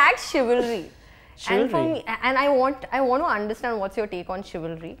think they lack chivalry. And for me, and I want to understand what's your take on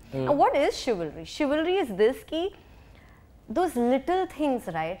chivalry. And what is chivalry? Chivalry is this key. Those little things,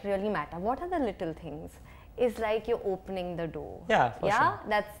 right, really matter. What are the little things? Is like you're opening the door. Yeah, for sure.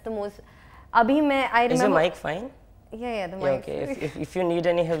 That's the most. I remember. Is the mic fine? Yeah, the mic. Yeah, okay. If you need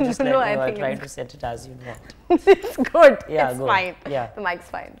any help, just let me know. I'll try to set it as you want. It's good. Yeah, it's good. fine. Yeah. The mic's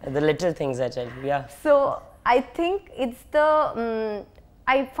fine. The little things I tell you, yeah. So I think it's the.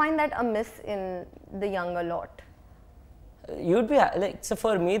 I find that a miss in the younger lot. You'd be like, so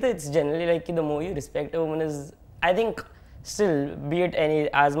for me, it's generally like the more you respect a woman is, I think. Still, be it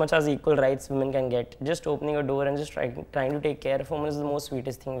as much as equal rights women can get, just opening a door and just trying to take care of women is the most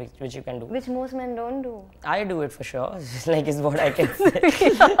sweetest thing which you can do. Which most men don't do. I do it for sure. Like is what I can say.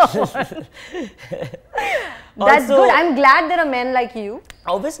 That's good. I'm glad there are men like you.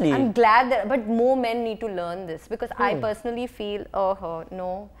 Obviously. I'm glad that, but more men need to learn this because I personally feel,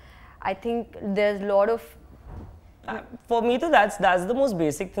 no, I think there's a lot of. For me, that's the most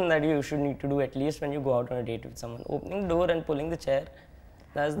basic thing that you should need to do at least when you go out on a date with someone. Opening the door and pulling the chair.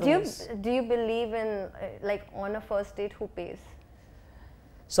 That's the most. Do you believe in like on a first date who pays?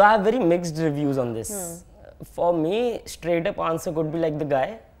 So I have very mixed reviews on this. For me, straight up answer could be like the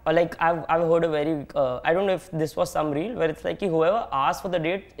guy. Or like I've heard a very I don't know if this was some reel where it's like whoever asks for the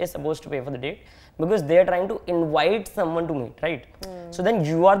date is supposed to pay for the date because they are trying to invite someone to meet, right? So then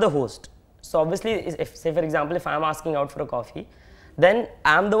you are the host. So obviously, if say for example, if I'm asking out for a coffee, then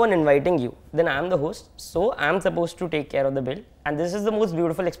I'm the one inviting you. Then I'm the host, so I'm supposed to take care of the bill. And this is the most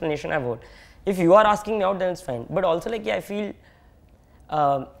beautiful explanation I've heard. If you are asking me out, then it's fine. But also like I feel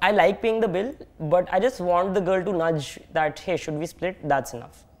I like paying the bill, but I just want the girl to nudge that hey, should we split? That's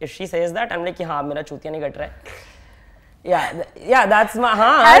enough. If she says that, I'm like हाँ मेरा चूतिया नहीं cut रहा है. Yeah, that's my.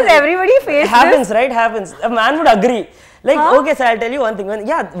 Has everybody faced happens, this? Right? Happens. A man would agree. Like, okay, so I'll tell you one thing.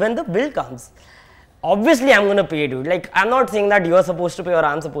 When the bill comes, obviously I'm gonna pay, dude. Like, I'm not saying that you're supposed to pay or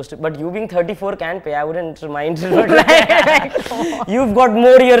I'm supposed to, but you being 34 can pay. I wouldn't mind. You've got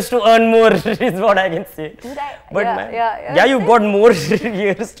more years to earn more, is what I can say. But you've got more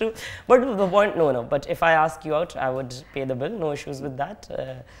years to. But the point, no. But if I ask you out, I would pay the bill. No issues with that.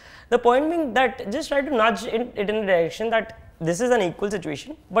 The point being that just try to nudge it in the direction that this is an equal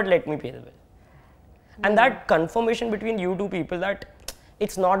situation, but let me pay the bill. And that confirmation between you two people that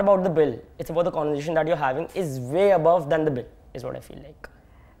it's not about the bill, it's about the conversation that you're having is way above than the bill, is what I feel like.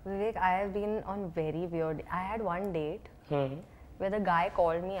 Vivek, I have been on very weird. I had one date where the guy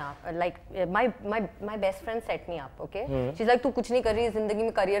called me up. Like my best friend set me up. Okay, she's like, "तू कुछ नहीं कर रही है जिंदगी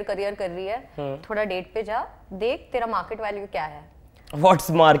में career कर रही है. थोड़ा date पे जा. देख तेरा market value क्या है." What's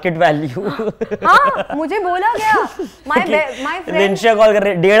market value? हाँ, मुझे बोला गया. My friend. Lincia call कर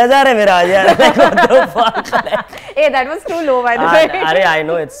रहे 1,500 है मेरा आज यार. Like what the fuck? Hey, that was too low by the way. अरे I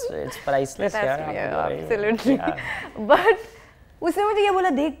know it's priceless यार. Yeah, absolutely. But उसने मुझे ये बोला,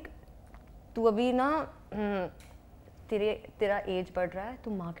 देख तू अभी ना तेरा एज बढ़ रहा है,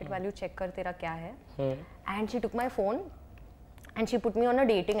 तू मार्केट वैल्यू चेक कर तेरा क्या है. And she took my phone and she put me on a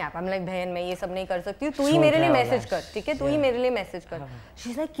dating app. I am like बहन मैं ये सब नहीं कर सकती हूँ, तू ही मेरे लिए मैसेज कर, ठीक है, तू ही मेरे लिए मैसेज कर. शी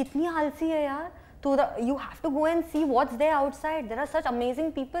इज लाइक कितनी आलसी है यार. So you have to go and see what's there outside. There are such amazing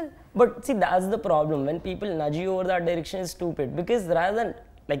people. But see, that's the problem. When people nudge you over that direction is stupid. Because rather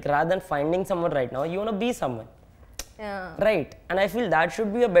than finding someone right now, you want to be someone. Yeah. Right. And I feel that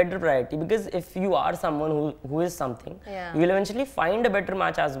should be a better priority. Because if you are someone who is something, you will eventually find a better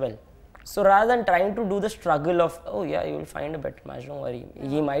match as well. So rather than trying to do the struggle of, oh yeah, you will find a better match, don't worry.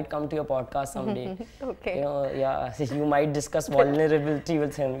 He might come to your podcast someday. Okay. You know, yeah, you might discuss vulnerability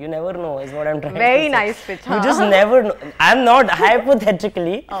with him. You never know, is what I'm trying to say. Very nice pitch. You just never know. I'm not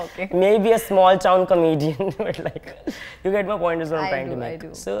hypothetically, okay, maybe a small town comedian, but like, you get my point is what I'm trying to make. I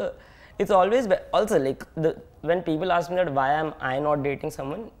do. So it's always, also like, when people ask me that why am I not dating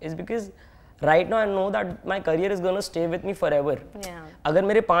someone, is because right now I know that my career is going to stay with me forever. अगर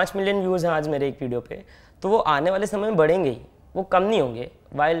मेरे 5 million views हैं आज मेरे एक video पे, तो वो आने वाले समय में बढ़ेंगे ही, वो कम नहीं होंगे.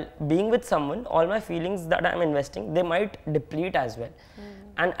 While being with someone, all my feelings that I'm investing, they might deplete as well.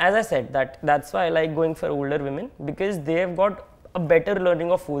 And as I said, that's why I like going for older women, because they have got a better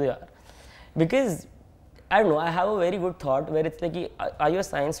learning of who they are. Because I don't know, I have a very good thought where it's like, are you a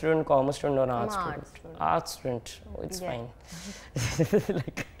science student, commerce student, or an arts student? Arts student. Oh, it's fine.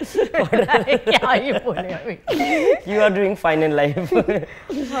 Like, you are doing fine in life.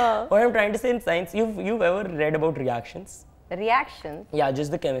 What I'm trying to say in science, you've ever read about reactions? Reactions? Yeah,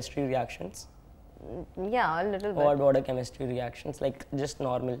 just the chemistry reactions. Yeah, a little bit. What are chemistry reactions? Like just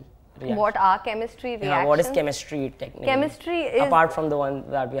normal reactions. What are chemistry reactions? Yeah, what is chemistry technically? Chemistry is... Apart from the one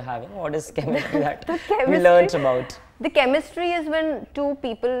that we're having, what is chemistry that we learned about? The chemistry is when two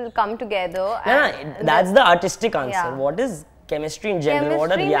people come together. That's the artistic answer. Yeah. What is chemistry in general?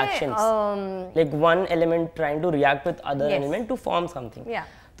 What are reactions? Like one element trying to react with other element to form something. Yeah.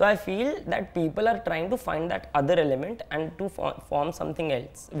 So I feel that people are trying to find that other element and to form something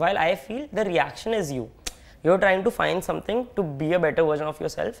else. While I feel the reaction is you. You're trying to find something to be a better version of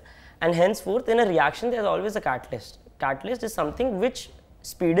yourself, and henceforth in a reaction there's always a catalyst. Catalyst is something which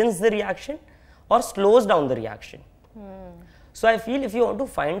speedens the reaction or slows down the reaction. So I feel if you want to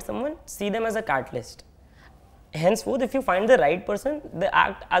find someone, see them as a catalyst. Henceforth, if you find the right person, they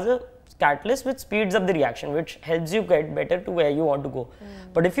act as a catalyst which speeds up the reaction, which helps you get better to where you want to go.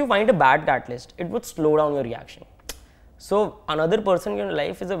 But if you find a bad catalyst, it would slow down your reaction. So another person in your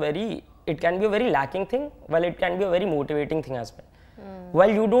life is it can be a very lacking thing, while it can be a very motivating thing as well. While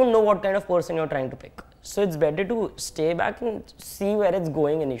you don't know what kind of person you're trying to pick. So it's better to stay back and see where it's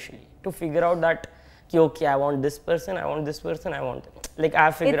going initially, to figure out that, okay, I want this person, I want this person, I want, like I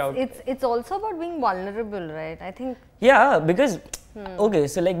figured out. It's also about being vulnerable, right? I think. Yeah, because, okay,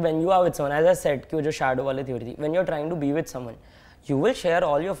 so like when you are with someone, as I said, jo shadow wale theory, when you're trying to be with someone, you will share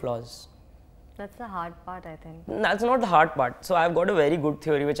all your flaws. That's the hard part, I think. That's not the hard part. So I've got a very good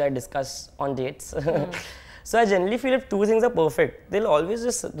theory which I discuss on dates. So I generally feel if two things are perfect, they'll always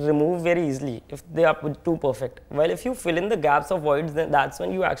just remove very easily if they are too perfect. While if you fill in the gaps of voids, then that's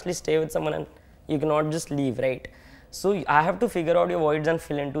when you actually stay with someone and you cannot just leave, right? So I have to figure out your voids and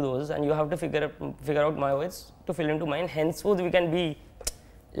fill into those, and you have to figure out my voids to fill into mine. Henceforth, we can be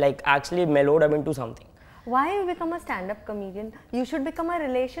like actually mellowed up into something. Why you become a stand-up comedian? You should become a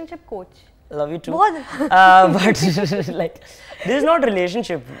relationship coach. Love you too. But like, this is not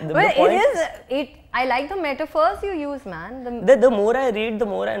relationship. I like the metaphors you use, man. The more I read, the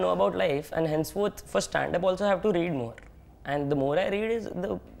more I know about life, and henceforth for stand-up also I have to read more. And the more I read is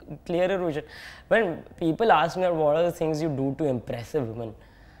the clearer vision. When people ask me what are the things you do to impress a woman,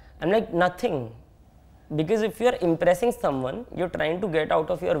 I'm like, nothing. Because if you're impressing someone, you're trying to get out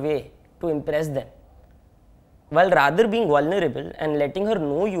of your way to impress them. While rather being vulnerable and letting her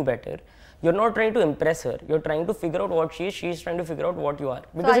know you better, you're not trying to impress her. You're trying to figure out what she is. She's trying to figure out what you are.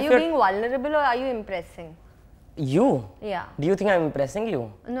 Because so are you being vulnerable or are you impressing? You? Yeah. Do you think I'm impressing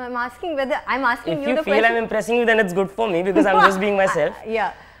you? No, I'm asking you the question. If you feel I'm impressing you, then it's good for me because I'm just being myself.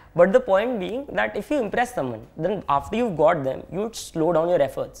 Yeah. But the point being that if you impress someone, then after you've got them, you would slow down your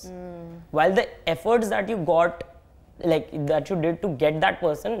efforts. While the efforts that you got, like that you did to get that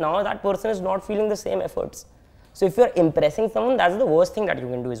person, now that person is not feeling the same efforts. So if you're impressing someone, that's the worst thing that you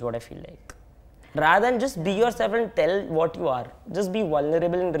can do is what I feel like. Rather than just be yourself and tell what you are. Just be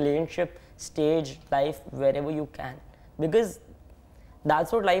vulnerable in relationship, stage, life, wherever you can. Because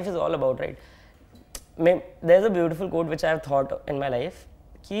That's what life is all about, right? There's a beautiful quote which I have thought in my life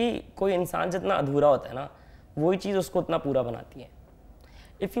कि कोई इंसान जितना अधूरा होता है ना वही चीज़ उसको उतना पूरा बनाती है.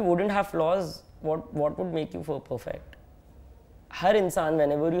 If you wouldn't have flaws, what would make you perfect? हर इंसान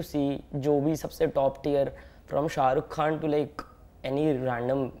whenever you see जो भी सबसे top tier from Shahrukh Khan to like any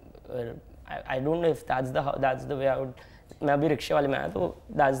random I don't know if that's the way I would. मैं अभी रिक्शे वाले में आया तो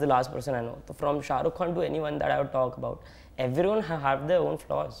that's the last person I know. तो from Shahrukh Khan to anyone that I would talk about, everyone have their own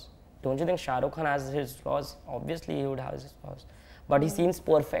flaws. Don't you think Shah Rukh Khan has his flaws? Obviously he would have his flaws, but he seems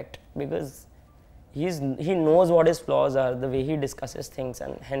perfect because he knows what his flaws are, the way he discusses things,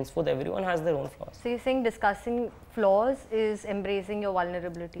 and henceforth everyone has their own flaws. So you're saying discussing flaws is embracing your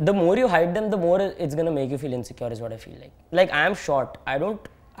vulnerability? The more you hide them, the more it's gonna make you feel insecure is what I feel like. Like I am short. I don't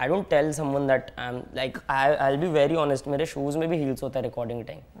tell someone that I'm like, I'll be very honest, मेरे shoes में भी heels होता है recording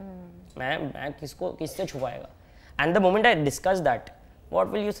time. मैं किससे छुपाएगा? And the moment I discuss that, what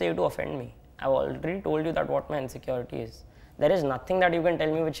will you say to offend me? I've already told you that what my insecurity is. There is nothing that you can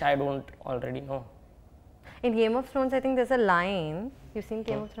tell me which I don't already know. In Game of Thrones, I think there's a line. You've seen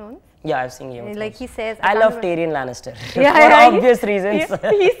Game of Thrones? Yeah, I've seen Game of Thrones. Like he says, I love Tyrion Lannister yeah, for obvious reasons.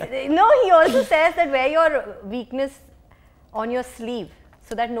 He also says that wear your weakness on your sleeve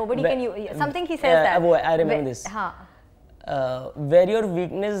so that nobody can use. Something he says that. I remember this. Wear your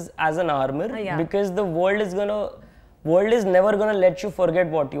weakness as an armor because the world is never gonna let you forget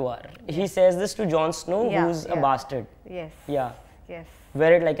what you are. He says this to Jon Snow, who's a bastard. Yes. Yeah. Yes.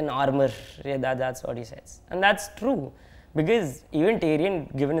 Wear it like an armor. Yeah, that's what he says, and that's true. Because even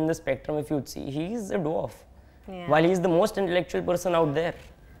Tyrion, given in the spectrum, if you'd see, he's a dwarf, while he's the most intellectual person out there.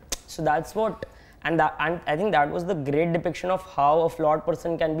 So that's what, and I think that was the great depiction of how a flawed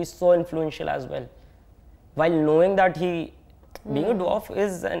person can be so influential as well. While knowing that being a dwarf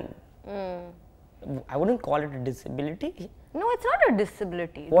is I wouldn't call it a disability. No, it's not a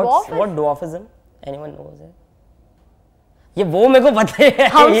disability. What dwarfism? Anyone knows it? ये वो मेरे को पता है.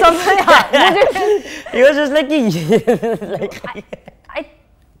 हम सब He was just like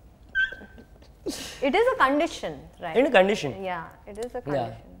it is a condition, right? In a condition. Yeah, it is a condition.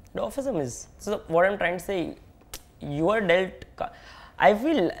 Yeah. Dwarfism is. So what I'm trying to say, you are dealt. I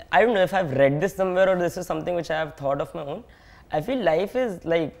feel, I don't know if I've read this somewhere or this is something which I have thought of my own. I feel life is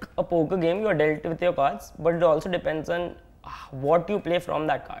like a poker game. You are dealt with your cards, but it also depends on what you play from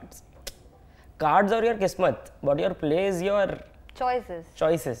that cards. Cards are your kismat, but your play is your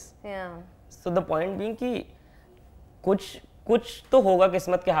choices. Yeah. So the point being कि कुछ तो होगा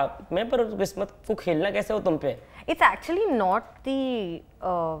किस्मत के हाथ में, पर किस्मत को खेलना कैसे हो तुम पे? It's actually not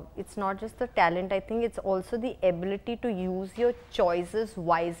it's not just the talent. I think it's also the ability to use your choices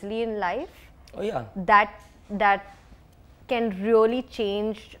wisely in life. Oh yeah. That can really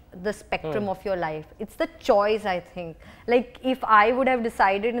change the spectrum of your life. It's the choice, I think. Like if I would have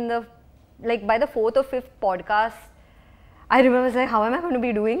decided by the 4th or 5th podcast, I remember saying, how am I going to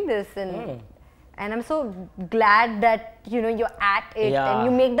be doing this? And I'm so glad that, you're at it and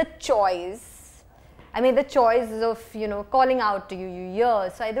you make the choice. I made the choice of, calling out to you.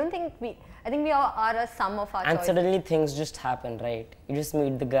 So I think we are a sum of our choices. And suddenly things just happen, right? You just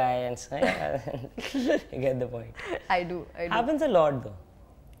meet the guy and say, you get the point. I do. Happens a lot though.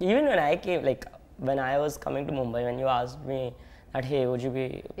 Even when I came, when I was coming to Mumbai, when you asked me that, hey, would you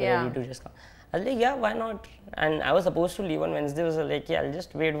be ready to just come? I was like, yeah, why not? And I was supposed to leave on Wednesday. I was like, yeah, I'll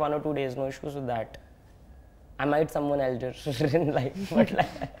just wait 1 or 2 days, no issues with that. I might someone elder in life, but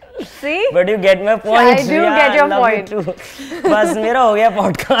see? But you get my point. I do get your point. Bas mera ho gaya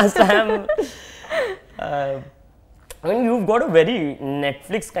podcast. I mean, you've got a very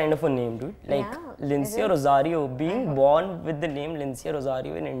Netflix kind of a name, dude. Lincia Rosario. Being born with the name Lincia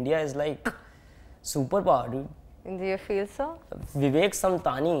Rosario in India is like superpower, dude. Do you feel so? Vivek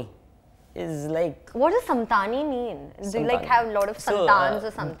Samtani is like. What does Samtani mean? Do you have a lot of Santans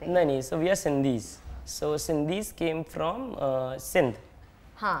or something? No. So we are Sindhis. So Sindhis came from Sindh.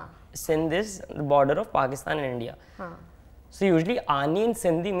 Sindh is the border of Pakistan and India. So usually Ani in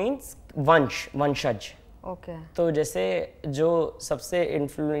Sindhi means vanshaj. Okay. तो जैसे जो सबसे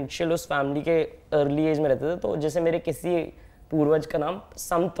influential उस family के early age में रहते थे, तो जैसे मेरे किसी पूर्वज का नाम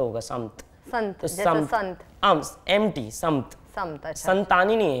संत होगा, संत. संत, जैसे संत. MT, संत. संत, अच्छा.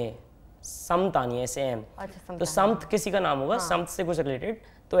 संतानी नहीं है, समतानी है, ऐसे M. अच्छा, तो संत किसी का नाम होगा, संत से कुछ related.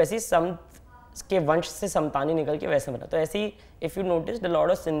 तो ऐसे ही संत के वंश से समतानी निकल के वैसे बना. तो ऐसे ही if you noticed, a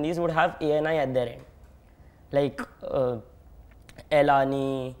lot of Sindhis would have ANI at their end, like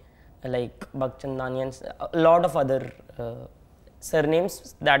Elani, like Bakchandani, and a lot of other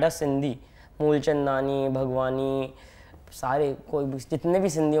surnames that are Sindhi. Moolchandani, भगवानी, सारे कोई जितने भी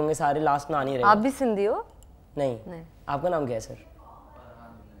सिंधी होंगे सारे लास्ट में आनी रहे. आप भी सिंधी हो? नहीं. आपका नाम क्या है sir?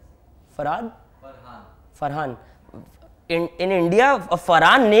 Farhad? Farhan. In India, a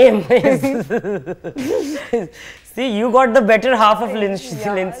Farhan name is... See, you got the better half of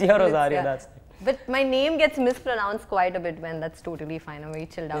Lincia Rosario. That's but my name gets mispronounced quite a bit when that's totally fine. I'm very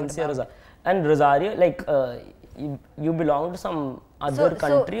chilled out about it. And Rosario, like, you belong to some other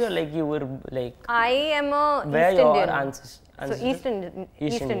country or like you were like... I am a where East your Indian. ancestors? So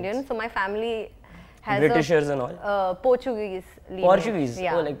East Indian. So my family has Britishers and all? Portuguese lineage. Portuguese?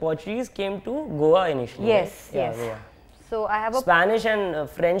 Yeah. Oh, like Portuguese came to Goa initially. Yes, right? yes. Yeah. So I have a... Spanish and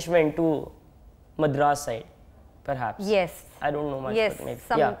French went to Madras side, perhaps. Yes. I don't know much. Yes, but maybe.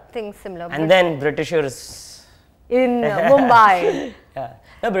 something similar. And then Britishers. In Mumbai. Yeah.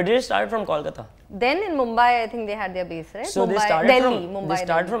 The British started from Kolkata. Then in Mumbai, I think they had their base, right? So Mumbai, they started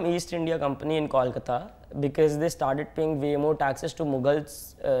Delhi. from East India Company in Kolkata because they started paying way more taxes to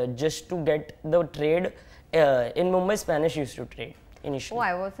Mughals just to get the trade. In Mumbai, Spanish used to trade initially. Oh,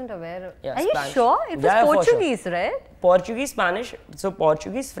 I wasn't aware. Yeah, Are Spanish. you sure? It was Portuguese, right? Portuguese, Spanish. So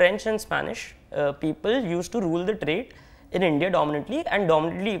Portuguese, French and Spanish people used to rule the trade in India dominantly, and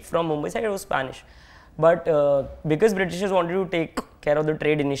dominantly from Mumbai side it was Spanish. But because Britishers wanted to take care of the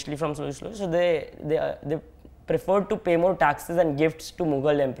trade initially from slowly, so they preferred to pay more taxes and gifts to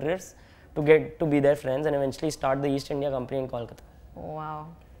Mughal emperors to get to be their friends and eventually start the East India Company in Kolkata. Oh, wow.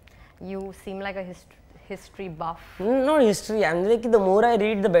 You seem like a history buff. Not history. I'm like, the more I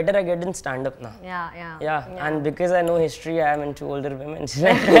read, the better I get in stand-up now. Yeah. And because I know history, I am into older women.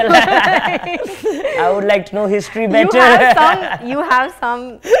 I would like to know history better. You have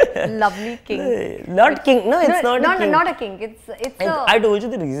some lovely kink. Not kink. No, it's not a kink. Not a kink. It's a... I told you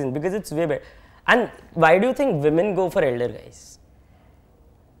the reason. Because it's way better. And why do you think women go for elder guys?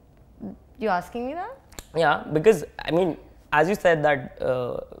 You asking me that? Yeah, because I mean, as you said that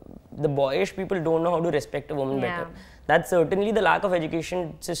the boyish people don't know how to respect a woman better. That's certainly the lack of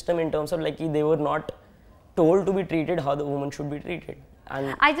education system in terms of like they were not told to be treated how the woman should be treated.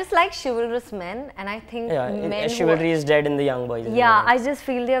 And I just like chivalrous men, and I think men chivalry is dead in the young boys. Yeah, I just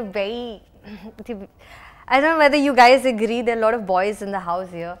feel they're very... I don't know whether you guys agree, there are a lot of boys in the house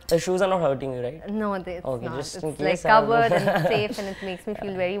here. The shoes are not hurting you, right? No, it's okay, not. Just it's like covered and safe, and it makes me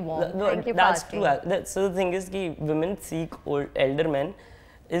feel very warm. Thank you for asking. That's true. So the thing is that women seek elder men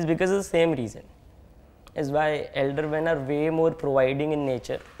is because of the same reason. Is why elder men are way more providing in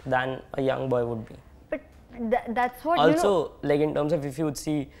nature than a young boy would be. But that's what also, like in terms of if you would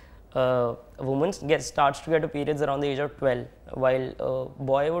see a woman starts to get a periods around the age of 12, while a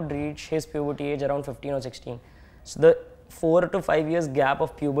boy would reach his puberty age around 15 or 16. So the 4 to 5 years gap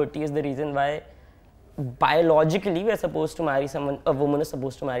of puberty is the reason why biologically we are supposed to marry someone, a woman is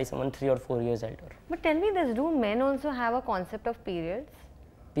supposed to marry someone 3 or 4 years elder. But tell me this, do men also have a concept of periods?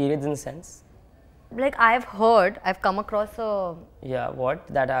 Periods in the sense? Like I've come across a... Yeah, what?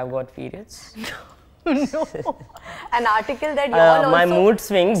 That I've got periods? No, an article that you all my also... mood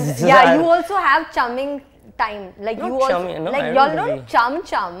swings. Yeah, you also have chumming time. Like not you also... chumming, no, like y'all don't chum.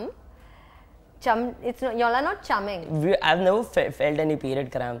 It's not, y'all are not chumming. I've never felt any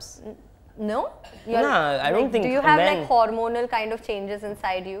period cramps. No? No, I don't think... Do you have like hormonal kind of changes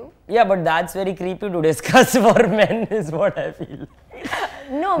inside you? Yeah, but that's very creepy to discuss for men is what I feel.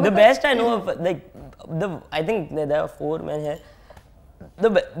 No, the best I know of, like, I think there are 4 men here.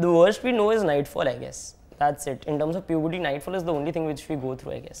 The worst we know is nightfall, I guess. That's it. In terms of puberty, nightfall is the only thing which we go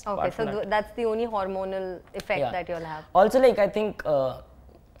through, I guess. Okay, so that's the only hormonal effect that you'll have. Also, like, I think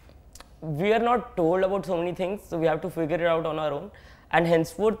we are not told about so many things, so we have to figure it out on our own. And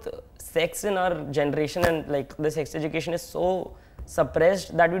henceforth, sex in our generation and like the sex education is so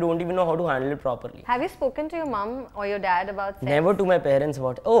suppressed that we don't even know how to handle it properly. Have you spoken to your mom or your dad about sex? Never to my parents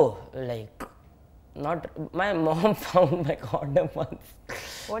about, not, my mom found my condom once.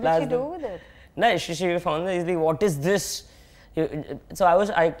 What did she do with it? No, she found it, like, what is this? So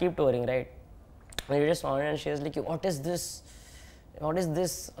I keep touring, right? And you just found it and she was like, what is this? What is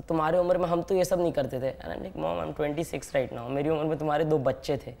this? तुम्हारे उम्र में हम तो ये सब नहीं करते थे. And I'm like, Mom, I'm 26 right now. मेरी उम्र में तुम्हारे 2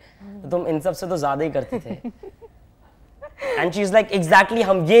 बच्चे थे. तो तुम इन सब से तो ज़्यादा ही करते थे. And she's like, exactly,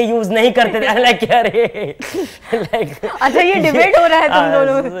 हम ये use नहीं करते थे. I'm like, अरे, like. अच्छा ये debate हो रहा है तुम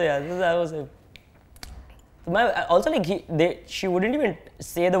दोनों. Yeah, this I was. Also, like she wouldn't even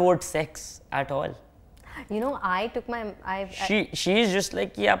say the word sex at all. You know, I took my... She is just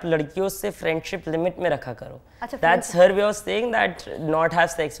like कि आप लड़कियों से friendship limit में रखा करो. That's her way of saying that not have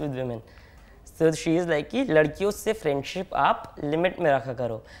sex with women. So she is like कि लड़कियों से friendship आप limit में रखा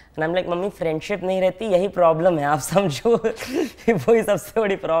करो. And I'm like, mummy friendship नहीं रहती, यही problem है, आप समझो. वही सबसे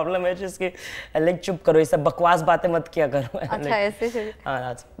बड़ी problem है जिसके like चुप करो, ये सब बकवास बातें मत किया करो. अच्छा ऐसे चल.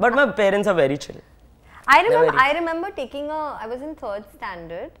 But my parents are very chill. I remember I was in 3rd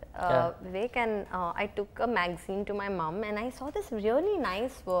standard, Yeah. Vivek, and I took a magazine to my mom and I saw this really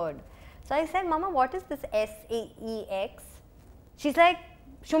nice word. So I said, Mama, what is this SAEX? She's like,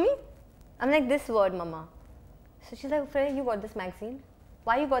 show me. I'm like, this word, Mama. So she's like, Freya, you got this magazine?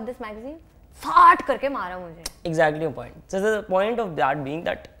 Why you got this magazine? Fart karke mara mujhe. Exactly your point. So the point of that being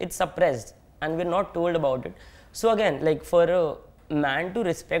that it's suppressed and we're not told about it. So again, like for a man to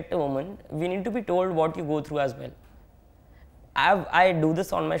respect a woman, we need to be told what you go through as well. I do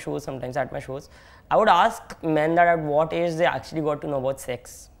this on my shows sometimes, at my shows. I would ask men that at what age they actually got to know about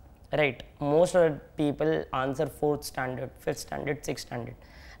sex. Right? Most of the people answer 4th standard, 5th standard, 6th standard.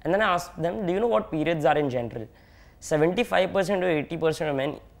 And then I ask them, do you know what periods are in general? 75% to 80% of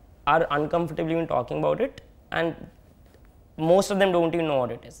men are uncomfortable even talking about it, and most of them don't even know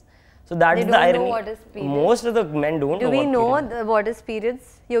what it is. So that's the irony. Know what is periods. Most of the men don't know. Do we know what is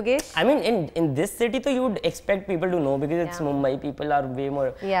periods, Yogesh? I mean, in this city, though, you would expect people to know because it's Mumbai. People are way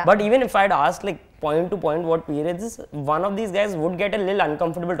more. Yeah. But even if I'd ask like point to point what periods is, one of these guys would get a little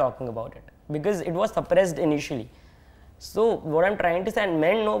uncomfortable talking about it because it was suppressed initially. So what I'm trying to say, and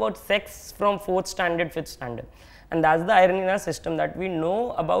men know about sex from 4th standard, 5th standard. And that's the irony in our system, that we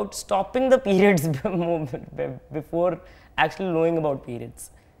know about stopping the periods before actually knowing about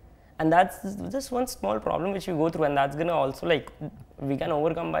periods. And that's just one small problem which we go through, and that's gonna also like we can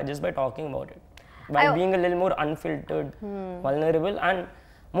overcome by just by talking about it, by being a little more unfiltered, vulnerable, and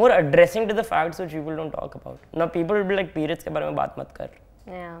more addressing to the facts which people don't talk about. Now people will be like, periods ke bare mein baat mat kar.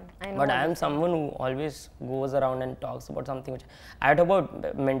 Yeah, I know. But I am someone who always goes around and talks about something which I talk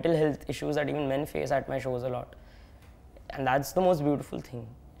about mental health issues that even men face at my shows a lot. And that's the most beautiful thing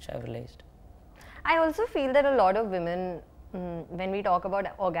which I've realized. I also feel that a lot of women, when we talk about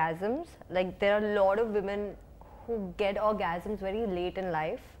orgasms, like there are a lot of women who get orgasms very late in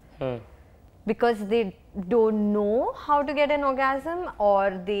life because they don't know how to get an orgasm,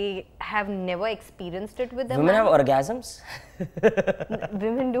 or they have never experienced it with them. Women have orgasms?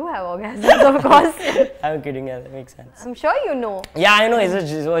 Women do have orgasms, of course. I'm kidding, yeah, that makes sense. I'm sure you know. Yeah, I know,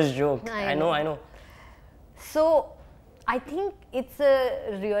 it was a joke. I know. So, I think it's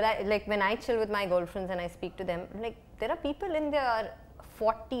a real, like when I chill with my girlfriends and I speak to them, like there are people in their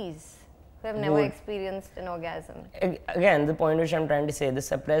 40s who have never experienced an orgasm. Again, the point which I'm trying to say, the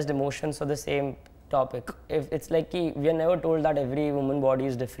suppressed emotions are the same topic. If it's like we are never told that every woman body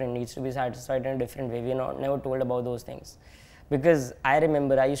is different, needs to be satisfied in a different way. We are never told about those things. Because I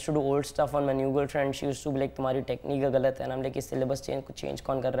remember I used to do old stuff on my new girlfriend. She used to be like, तुम्हारी technique galat hai. And I'm like, इस syllabus change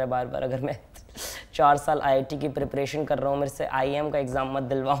कौन कर रहा है बार-बार? अगर मैं 4 साल IIT की preparation कर रहा हूँ, मेरे से IIM का exam मत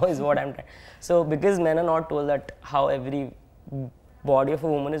दिलवाओ, is what I'm trying. So because men are not told that how every body of a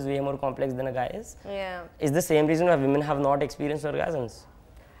woman is way more complex than a guy is. Yeah. Is the same reason why women have not experienced orgasms.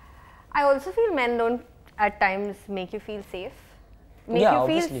 I also feel men don't at times make you feel safe. Make you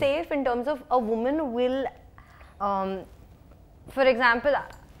feel safe in terms of a woman will, for example,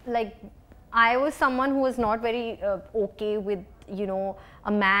 like I was someone who was not very okay with, you know,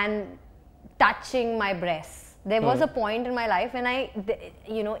 a man touching my breasts. There was a point in my life when I,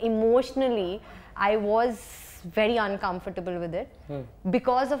 you know, emotionally, I was very uncomfortable with it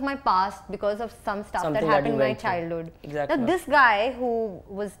because of my past, because of some stuff that happened in my childhood. Exactly. Now, this guy who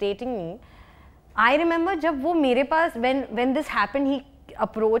was dating me, I remember जब वो मेरे पास, when this happened, he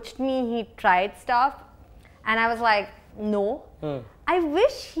approached me, he tried stuff, and I was like, no. I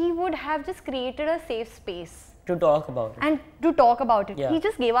wish he would have just created a safe space to talk about it. And to talk about it. Yeah. He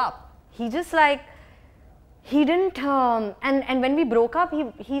just gave up. He just like, he didn't, and when we broke up,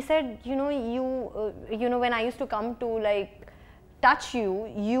 he said, you know, you know, when I used to come to like touch you,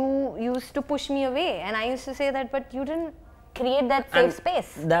 you used to push me away, and I used to say that, but you didn't create that safe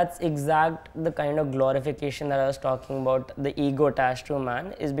space. That's exact the kind of glorification that I was talking about, the ego attached to a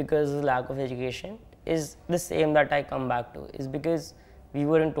man, is because the lack of education is the same that I come back to, is because we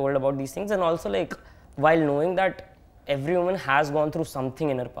weren't told about these things. And also, like, while knowing that every woman has gone through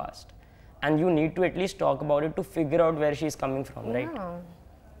something in her past, and you need to at least talk about it to figure out where she's coming from, right?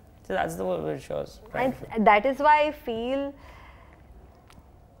 So that's the word which was trying to. That is why I feel,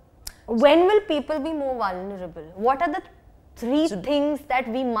 when will people be more vulnerable? What are the 3 things that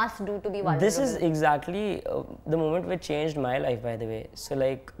we must do to be vulnerable? This is exactly the moment which changed my life, by the way. So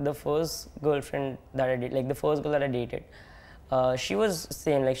like the first girlfriend that I did, like the first girl that I dated, she was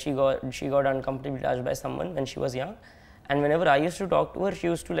saying like she got uncomfortably touched by someone when she was young. And whenever I used to talk to her, she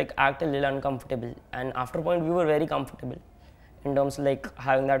used to like act a little uncomfortable. And after a point, we were very comfortable in terms of like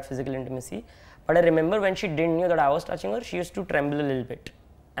having that physical intimacy. But I remember when she didn't know that I was touching her, she used to tremble a little bit.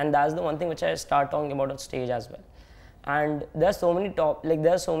 And that's the one thing which I start talking about on stage as well. And there are so many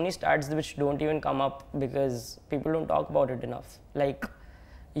stats which don't even come up because people don't talk about it enough. Like,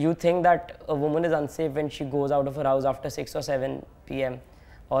 you think that a woman is unsafe when she goes out of her house after 6 or 7 p.m.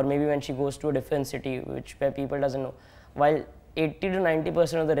 or maybe when she goes to a different city where people doesn't know. While 80 to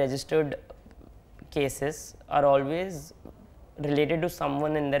 90% of the registered cases are always related to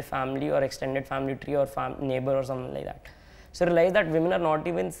someone in their family or extended family tree or neighbor or something like that. So realize that women are not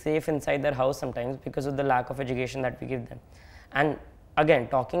even safe inside their house sometimes because of the lack of education that we give them. And again,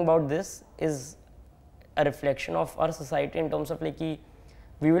 talking about this is a reflection of our society in terms of like,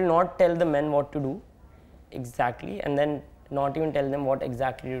 we will not tell the men what to do exactly, and then not even tell them what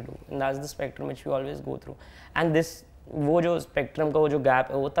exactly to do. And that's the spectrum which we always go through. And this, वो जो spectrum का वो जो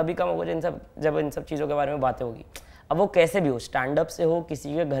gap है, वो तभी कम होगा जब इन सब चीज़ों के बारे में बातें होगी. अब वो कैसे भी हो, स्टैंड अप से हो,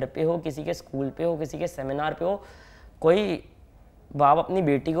 किसी के घर पे हो, किसी के स्कूल पे हो, किसी के सेमिनार पे हो, कोई बाप अपनी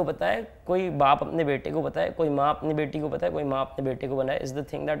बेटी को पता है, कोई बाप अपने बेटे को पता है, कोई माँ अपनी बेटी को पता है, कोई माँ अपने बेटे को बनाए. Is the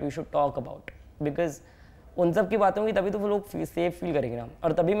thing that we should talk about, because उन सब की बातें होंगी तभी तो वो लोग सेफ फील करेंगे ना.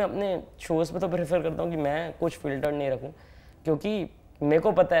 और तभी मैं अपने शोज़ पे तो प्रेफर करता हूँ कि मैं कुछ फिल्टर नहीं रखूँ, क्योंकि मेरे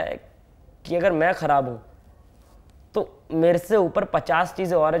को पता है कि अगर मैं ख़राब हूँ तो मेरे से ऊपर 50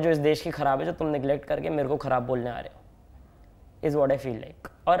 चीज़ें और है जो इस देश की ख़राब है, जो तुम निगलेक्ट करके मेरे को ख़राब बोलने आ रहे हो. Is what I feel like.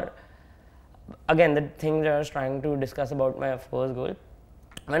 और again, the thing that I was trying to discuss about my first girl,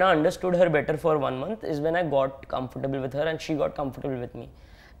 when I understood her better for 1 month is when I got comfortable with her and she got comfortable with me.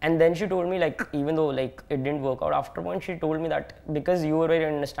 And then she told me, like, even though like it didn't work out, after a point she told me that because you were very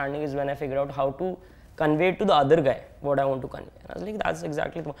understanding is when I figured out how to convey to the other guy what I want to convey. And I was like, that's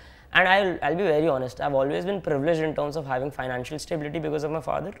exactly the. And I'll be very honest, I've always been privileged in terms of having financial stability because of my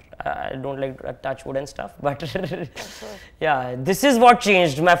father. I don't like to touch wood and stuff, but yeah, this is what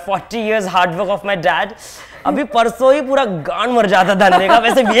changed. My 40 years hard work of my dad. अभी परसों ही पूरा गान मर जाता धंधे का,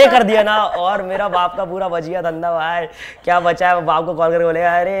 वैसे ये कर दिया ना, और मेरा बाप का पूरा बचिया धंधा भाई, क्या बचा है, बाप को कॉल करके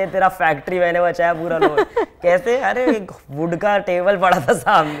बोलेगा अरे तेरा फैक्ट्री मैंने बचाया पूरा लोन. कैसे? अरे वुड का टेबल पड़ा था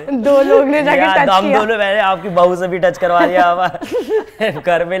सामने, 2 लोग ने जाके टच किया, हम दोनों, मैंने आपकी बहू से भी टच करवा दिया.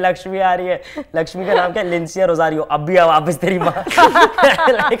 घर में लक्ष्मी आ रही है, लक्ष्मी का नाम क्या है, लिंसिया रोजारियो. अब भी आ वापस तेरी माँ.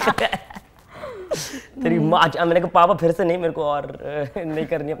 तेरी माँ. मैंने कहा पापा फिर से नहीं, मेरे को और नहीं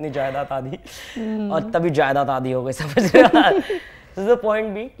करनी अपनी जायदाद आदि. और तभी जायदाद आदि हो गई, समझ रहे हो. So the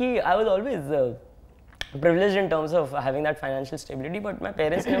point being कि I was always privileged in terms of having that financial stability, but my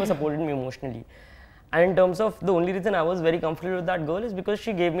parents never supported me emotionally. And in terms of the only reason I was very comfortable with that girl is because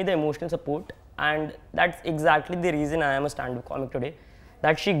she gave me the emotional support, and that's exactly the reason I am a stand-up comic today.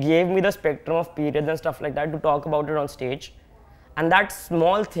 That she gave me the spectrum of periods and stuff like that to talk about it on stage. And that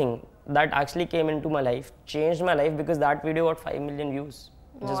small thing that actually came into my life changed my life, because that video got 5 million views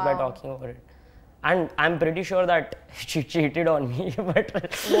just by talking about it. And I'm pretty sure that she cheated on me, but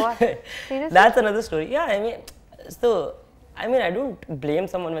what? That's another story. Yeah, I mean, I don't blame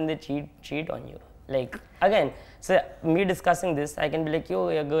someone when they cheat on you. Like, again, so me discussing this, I can be like, yo,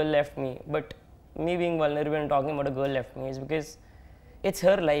 a girl left me, but me being vulnerable and talking about a girl left me is because it's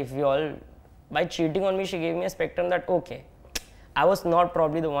her life. We all, by cheating on me, she gave me a spectrum that, okay, I was not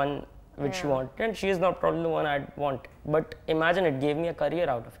probably the one which she wanted, and she is not probably the one I'd want. But imagine, it gave me a career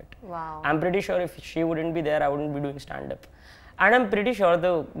out of it. Wow. I'm pretty sure if she wouldn't be there, I wouldn't be doing stand-up. And I'm pretty sure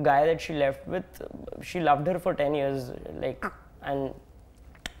the guy that she left with, she loved her for 10 years, like, and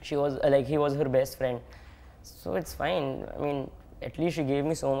she was, like, he was her best friend. So it's fine. I mean, at least she gave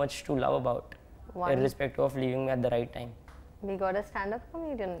me so much to love about, irrespective of leaving me at the right time. We got a stand-up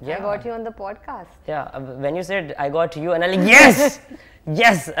comedian. Yeah. I got you on the podcast. Yeah, when you said I got you, and I'm like, yes,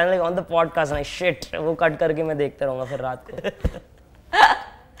 yes, and like on the podcast, and I shit, वो cut करके मैं देखते रहूँगा फिर रात को.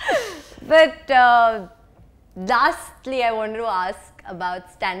 But lastly, I wanted to ask about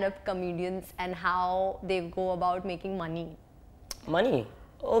stand-up comedians and how they go about making money. Money?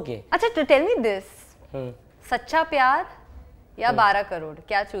 Okay. अच्छा, to tell me this. सच्चा प्यार या 12 करोड़,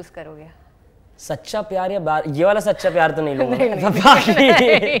 क्या चूज करोगे? सच्चा प्यार या ये वाला सच्चा प्यार तो नहीं लूंगा.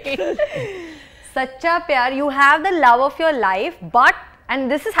 सच्चा प्यार, you have the love of your life, but, and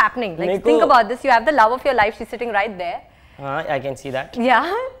this is happening, like think about this, you have the love of your life, she's sitting right there. I can see that.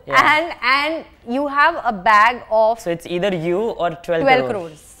 Yeah. And you have a bag of, so it's either you or 12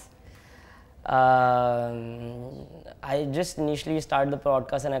 crores. I just initially started the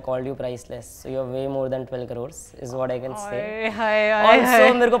podcast and I called you priceless. So you're way more than 12 crores is what I can say.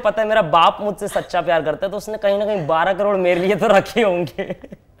 Also, मेरे को पता है मेरा बाप मुझसे सच्चा प्यार करता है, तो उसने कहीं ना कहीं 12 करोड़ मेरे लिए तो रखे होंगे.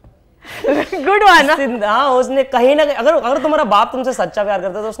 Good one. हाँ, उसने कहीं ना कहीं, अगर तुम्हारा बाप तुमसे सच्चा प्यार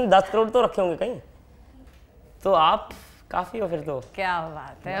करता है तो उसने 10 करोड़ तो रखे होंगे कहीं. तो आप काफी हो फिर तो. क्या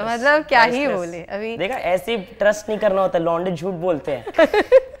बात है, मतलब क्या ही बोले. अभी देखा, ऐसे ट्रस्ट नहीं करना होता, लौंडे झूठ बोलते हैं.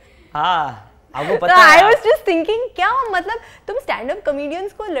 हाँ, आपको पता है I was just thinking क्या मतलब तुम स्टैंड अप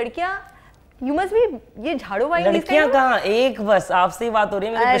कॉमेडियंस को लड़कियां You must be ये झाड़ू वाली लड़कियां कहाँ एक बस आपसे ही बात हो रही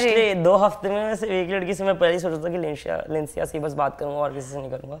है मेरे पिछले 2 हफ्ते में सिर्फ एक लड़की से मैं पहले ही सोच रहा था कि लिंसिया से बस बात करूंगा और किसी से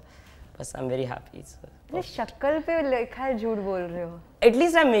नहीं करूंगा बस आई एम वेरी हैप्पी शक्ल पे लिखा है झूठ बोल रहे हो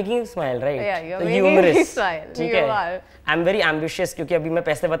at least I am making you smile right Yeah, you're making me smile. ठीक You है are. I am very ambitious क्योंकि अभी मैं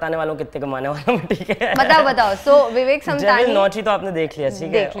पैसे बताने वाला हूँ कितने कमाने वाला हूँ ठीक है बताओ सो विवेक समतानी नॉची तो आपने देख लिया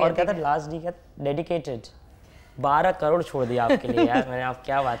ठीक है और क्या था लास्ट डी क्या डेडिकेटेड 12 करोड़ छोड़ दिया आपके लिए यार मैंने आप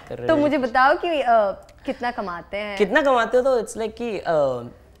क्या बात कर रहे हो तो मुझे बताओ कि कितना कमाते हैं कितना कमाते हो तो इट्स लाइक कि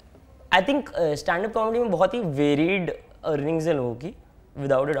I think stand up comedy में बहुत ही वेरिड अर्निंग्स है लोगों की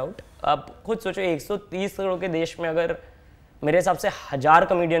विदाउट अ डाउट आप खुद सोचो 130 करोड़ के देश में अगर मेरे हिसाब से 1000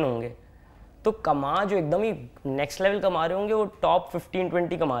 कॉमेडियन होंगे तो कमा जो एकदम ही नेक्स्ट लेवल कमा रहे होंगे वो टॉप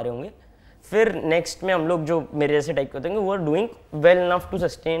 15-20 कमा रहे होंगे फिर नेक्स्ट में हम लोग जो मेरे जैसे टाइप के होते हैं वो are doing well enough to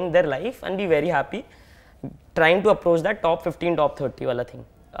sustain their life and be very happy trying to approach that top 15 top 30 wala thing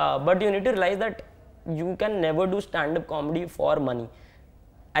but you need to realize that you can never do stand up comedy for money.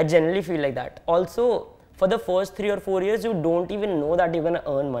 I generally feel like that. Also for the first 3 or 4 years you don't even know that you're gonna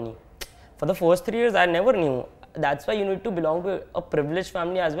earn money. For the first 3 years I never knew. That's why you need to belong to a privileged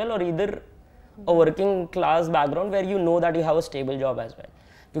family as well or either a working class background where you know that you have a stable job as well.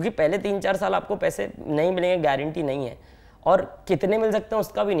 क्योंकि पहले 3-4 साल आपको पैसे नहीं मिलेंगे guarantee नहीं है और कितने मिल सकते हैं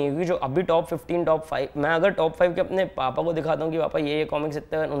उसका भी नहीं क्योंकि जो अभी टॉप 15 टॉप 5 मैं अगर टॉप 5 के अपने पापा को दिखाता हूँ कि पापा ये कॉमिक्स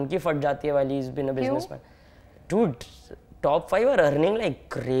इतने उनकी फट जाती है वाली is been a businessman dude top 5 are earning like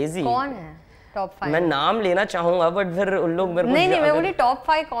crazy कौन है टॉप 5 मैं नाम लेना चाहूंगा बट फिर उन लोग मेरे को नहीं मैं बोली टॉप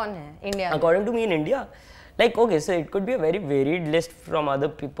 5 कौन है India according to me in India like okay so it could be a very varied list from other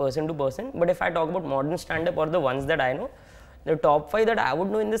person to person but if I talk about modern stand up or the ones that I know the top 5 that I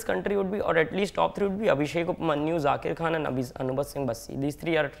would know in this country would be or at least top 3 would be Abhishek Upmanyu, Zakir Khan and Anubhav Singh Bassi. These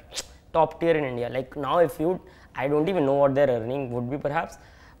 3 are top tier in India. Like now if you I don't even know what they're earning would be perhaps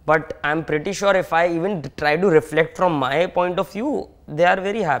but I'm pretty sure if I even try to reflect from my point of view they are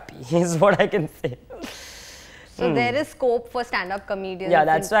very happy is what I can say. So there is scope for stand-up comedians. Yeah,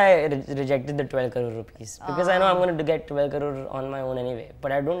 that's why I rejected the 12 crore rupees because I know I'm going to get 12 crore on my own anyway.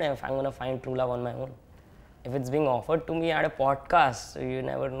 But I don't know if I'm going to find true love on my own. If it's being offered to me at a podcast, so you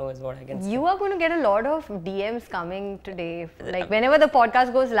never know is what I can say. You are going to get a lot of DMs coming today. Like whenever the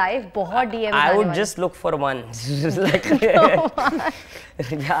podcast goes live, बहुत DMs. I would just look for one. Like,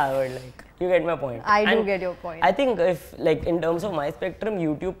 yeah, I would like. You get my point. I do get your point. I think if like in terms of my spectrum,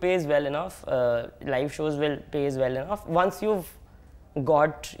 YouTube pays well enough. Live shows will pays well enough. Once you've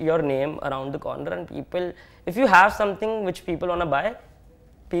got your name around the corner and people, if you have something which people wanna buy,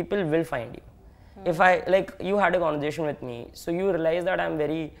 people will find you. If I like you had a conversation with me, so you realize that I'm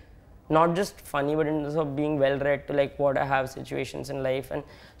very not just funny but in terms of being well read to like what I have situations in life and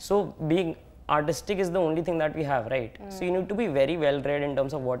so being artistic is the only thing that we have, right? So you need to be very well read in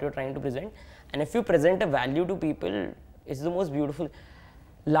terms of what you're trying to present and if you present a value to people it's the most beautiful.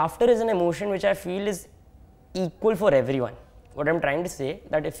 Laughter is an emotion which I feel is equal for everyone. What I'm trying to say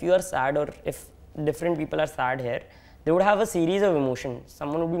that if you are sad or if different people are sad here they would have a series of emotions.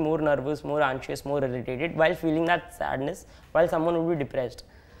 Someone would be more nervous, more anxious, more irritated while feeling that sadness, while someone would be depressed.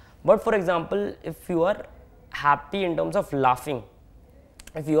 But for example, if you are happy in terms of laughing,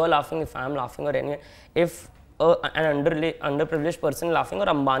 if you are laughing, if I am laughing or anyone, if an underprivileged person laughing or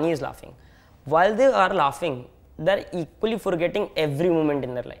Ambani is laughing, while they are laughing, they are equally forgetting every moment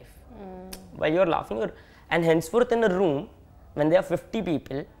in their life. While you are laughing, and henceforth in a room, when there are 50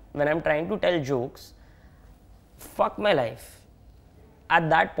 people, when I am trying to tell jokes, fuck my life. At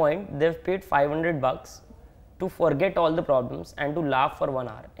that point, they've paid $500 to forget all the problems and to laugh for 1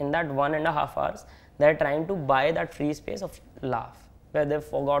 hour. In that 1.5 hours, they're trying to buy that free space of laugh, where they've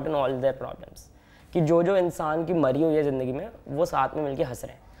forgotten all their problems. कि जो जो इंसान की मरी हुई है ज़िंदगी में, वो साथ में मिलके हंस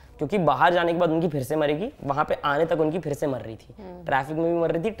रहे हैं. क्योंकि बाहर जाने के बाद उनकी फिर से मरेगी, वहाँ पे आने तक उनकी फिर से मर रही थी. ट्रैफिक में भी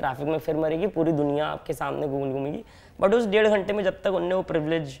मर रही थी, ट्रैफिक में फिर मरेगी, पूरी दुनिया आपके सामने घूमेगी. बट उस 1.5 घंटे में जब तक उनने वो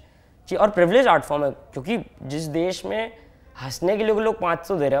प्रिविलेज और प्रिविलेज आर्ट फॉर्म है क्योंकि जिस देश में हंसने के लिए लोग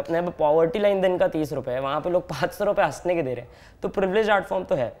 500 दे रहे हैं अपने यहाँ पे पॉवर्टी लाइन दिन का 30 रुपये है वहाँ पे लोग 500 रुपये हंसने के दे रहे हैं तो प्रिविलेज आर्ट फॉर्म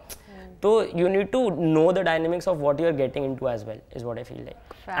तो है तो you need to know the dynamics of what you are getting into as well is what I feel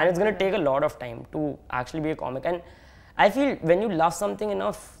like and it's gonna take a lot of time to actually be a comic and I feel when you love something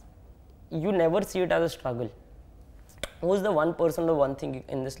enough you never see it as a struggle. Who is the one person or one thing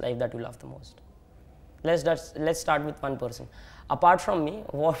in this life that you love the most? Let's start with one person. Apart from me,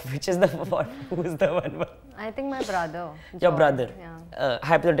 which is the one? Who is the one? I think my brother. Your brother. Yeah.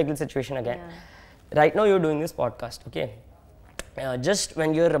 Hypothetical situation again. Yeah. Right now you're doing this podcast, okay? Just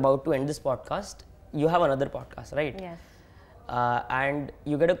when you're about to end this podcast, you have another podcast, right? Yes. and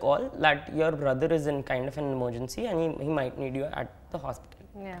you get a call that your brother is in kind of an emergency and he might need you at the hospital,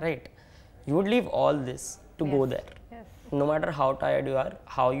 right? You would leave all this to go there, no matter how tired you are,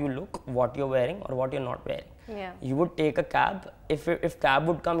 how you look, what you're wearing or what you're not wearing. You would take a cab. If cab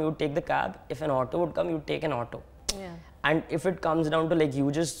would come, you would take the cab. If an auto would come, you would take an auto. And if it comes down to like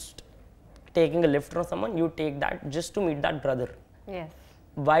you just taking a lift from someone, you take that just to meet that brother.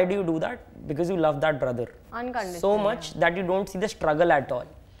 Why do you do that? Because you love that brother so much that you don't see the struggle at all.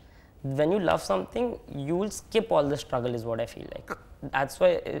 When you love something, you will skip all the struggle, is what I feel like. That's why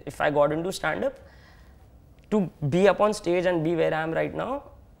if I got into stand-up, to be up on stage and be where I am right now,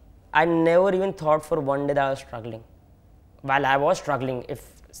 I never even thought for one day that I was struggling. While I was struggling, if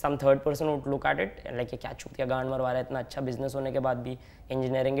some third person would look at it and like, क्या चूतिया गांड मरवा रहा है, इतना अच्छा business होने के बाद भी,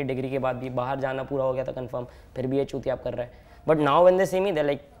 इंजीनियरिंग की डिग्री के बाद भी, बाहर जाना पूरा हो गया था कंफर्म, फिर भी ये चूतिया आप कर रहा है. But now when they see me, they're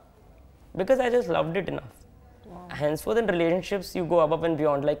like, because I just loved it enough. Henceforth in relationships, you go above and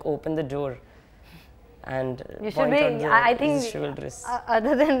beyond, like open the door and you should be. I think chivalrous.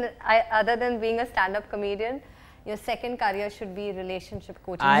 Other than being a stand-up comedian, your second career should be relationship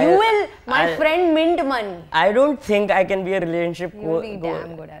coaching. You will, my friend, mint money. I don't think I can be a relationship coach. You'll be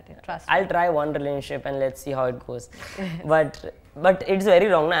damn good at it. Trust me. I'll try one relationship and let's see how it goes. but it's very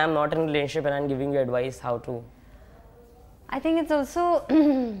wrong. I am not in a relationship and I'm giving you advice how to. I think it's also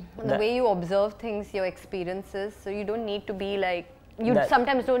the way you observe things, your experiences. So you don't need to be like, you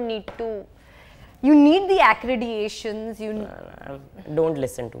sometimes don't need to, you need the accreditations. Don't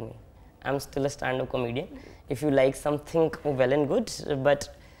listen to me. I'm still a stand-up comedian. If you like something, well and good, but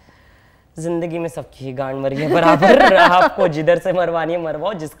जिंदगी में सबकी गांड मरी है बराबर. आपको जिधर से मरवानी है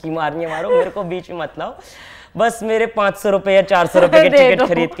मरवाओ, जिसकी मारनी है मारो, मेरे को बीच में मत लाओ. बस मेरे 500 रुपए या 400 रुपए के टिकट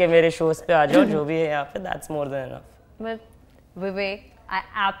खरीद के मेरे शोज पे आ जाओ, जो भी है यहाँ पे. That's more than enough. But Vivek, I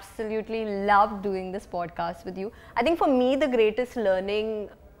absolutely love doing this podcast with you. I think for me, the greatest learning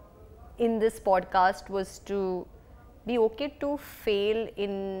in this podcast was to be okay to fail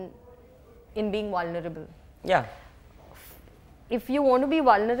in being vulnerable. Yeah. If you want to be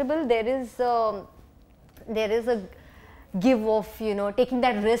vulnerable, there is a give of, you know, taking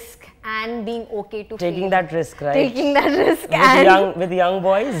that risk and being okay to taking fail. That risk, right? Taking that risk with young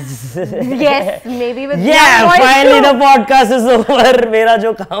boys. Yes, maybe with young boys finally too. The podcast is over. मेरा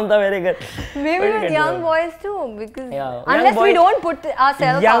जो काम था मेरे घर. Maybe with young boys too, because unless we don't put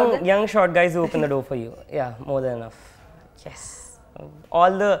ourselves out there. Young short guys who open the door for you. Yeah, more than enough. Yes.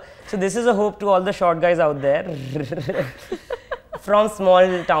 So this is a hope to all the short guys out there. From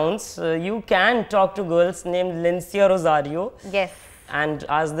small towns, you can talk to girls named Lincia Rosario. Yes. And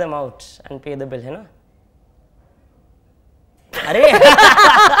ask them out and pay the bill, है ना? अरे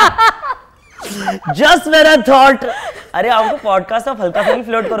just when I thought, अरे आपको podcast आप हल्का सा भी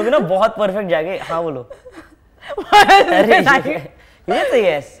float करोगे ना, बहुत perfect जाएगा. हाँ बोलो. अरे you didn't say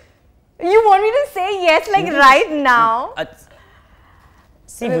yes. You want me to say yes like right now?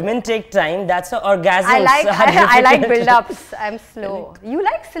 See, women take time. That's an orgasm. I like build-ups. I'm slow. You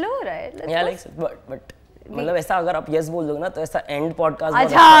like slow, right? Yeah, I like slow. But मतलब ऐसा अगर आप yes बोल दोगे ना तो ऐसा end podcast.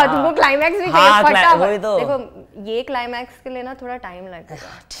 अच्छा, तुमको climax भी चाहिए फटाफट. देखो, ये climax के लिए ना थोड़ा time लगेगा.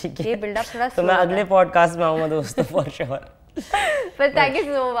 ठीक है. ये build-up थोड़ा slow. तो मैं अगले podcast में आऊँगा दोस्तों for sure. But thank you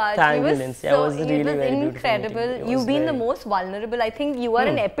so much. Thank you, Lincia. It was really very incredible. You've been the most vulnerable. I think you are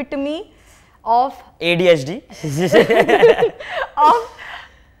an epitome of ADHD.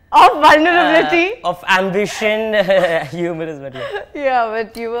 of vulnerability, of ambition, humorous, but yeah,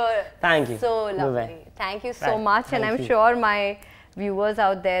 but you were thank you so lovely. Thank you so much, and I'm sure my viewers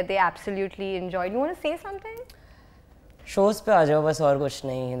out there, they absolutely enjoyed. You want to say something? Shows पे आ जाओ बस, और कुछ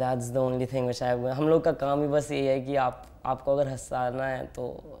नहीं. That's the only thing which I have. हम लोग का काम ही बस ये है कि आपको अगर हंसाना है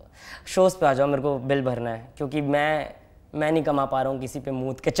तो shows पे आ जाओ. मेरे को बिल भरना है क्योंकि मैं नहीं कमा पा रहा हूँ किसी पे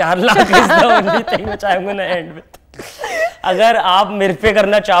मूत के 4 lakh. is the only thing which I'm gonna end with. अगर आप मेरे पे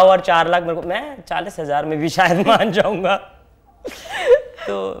करना चाहो और 4 लाख मेरे को, मैं 40,000 में भी शायद मान जाऊंगा.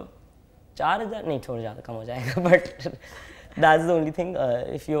 तो 4,000 नहीं, छोड़, ज़्यादा कम हो जाएगा. But that's the only thing.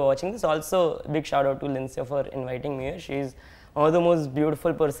 If you're watching this, also big shout out to Lincia for inviting me here. She's one of the most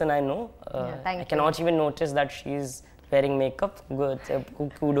beautiful person I know. I cannot even notice that she's wearing makeup. Good,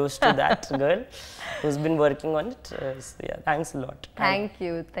 kudos to that girl who's been working on it. So yeah, thanks a lot. Thank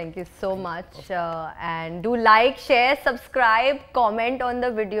you so much. And do like, share, subscribe, comment on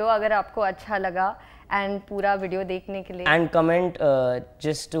the video अगर आपको अच्छा लगा, and पूरा video देखने के लिए. And comment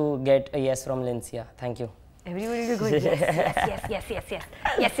just to get a yes from Lincia. Thank you. Everybody will go yes.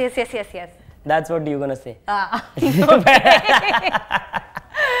 That's what you're gonna say. Okay.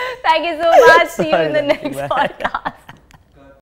 Thank you so much. See you in the next podcast.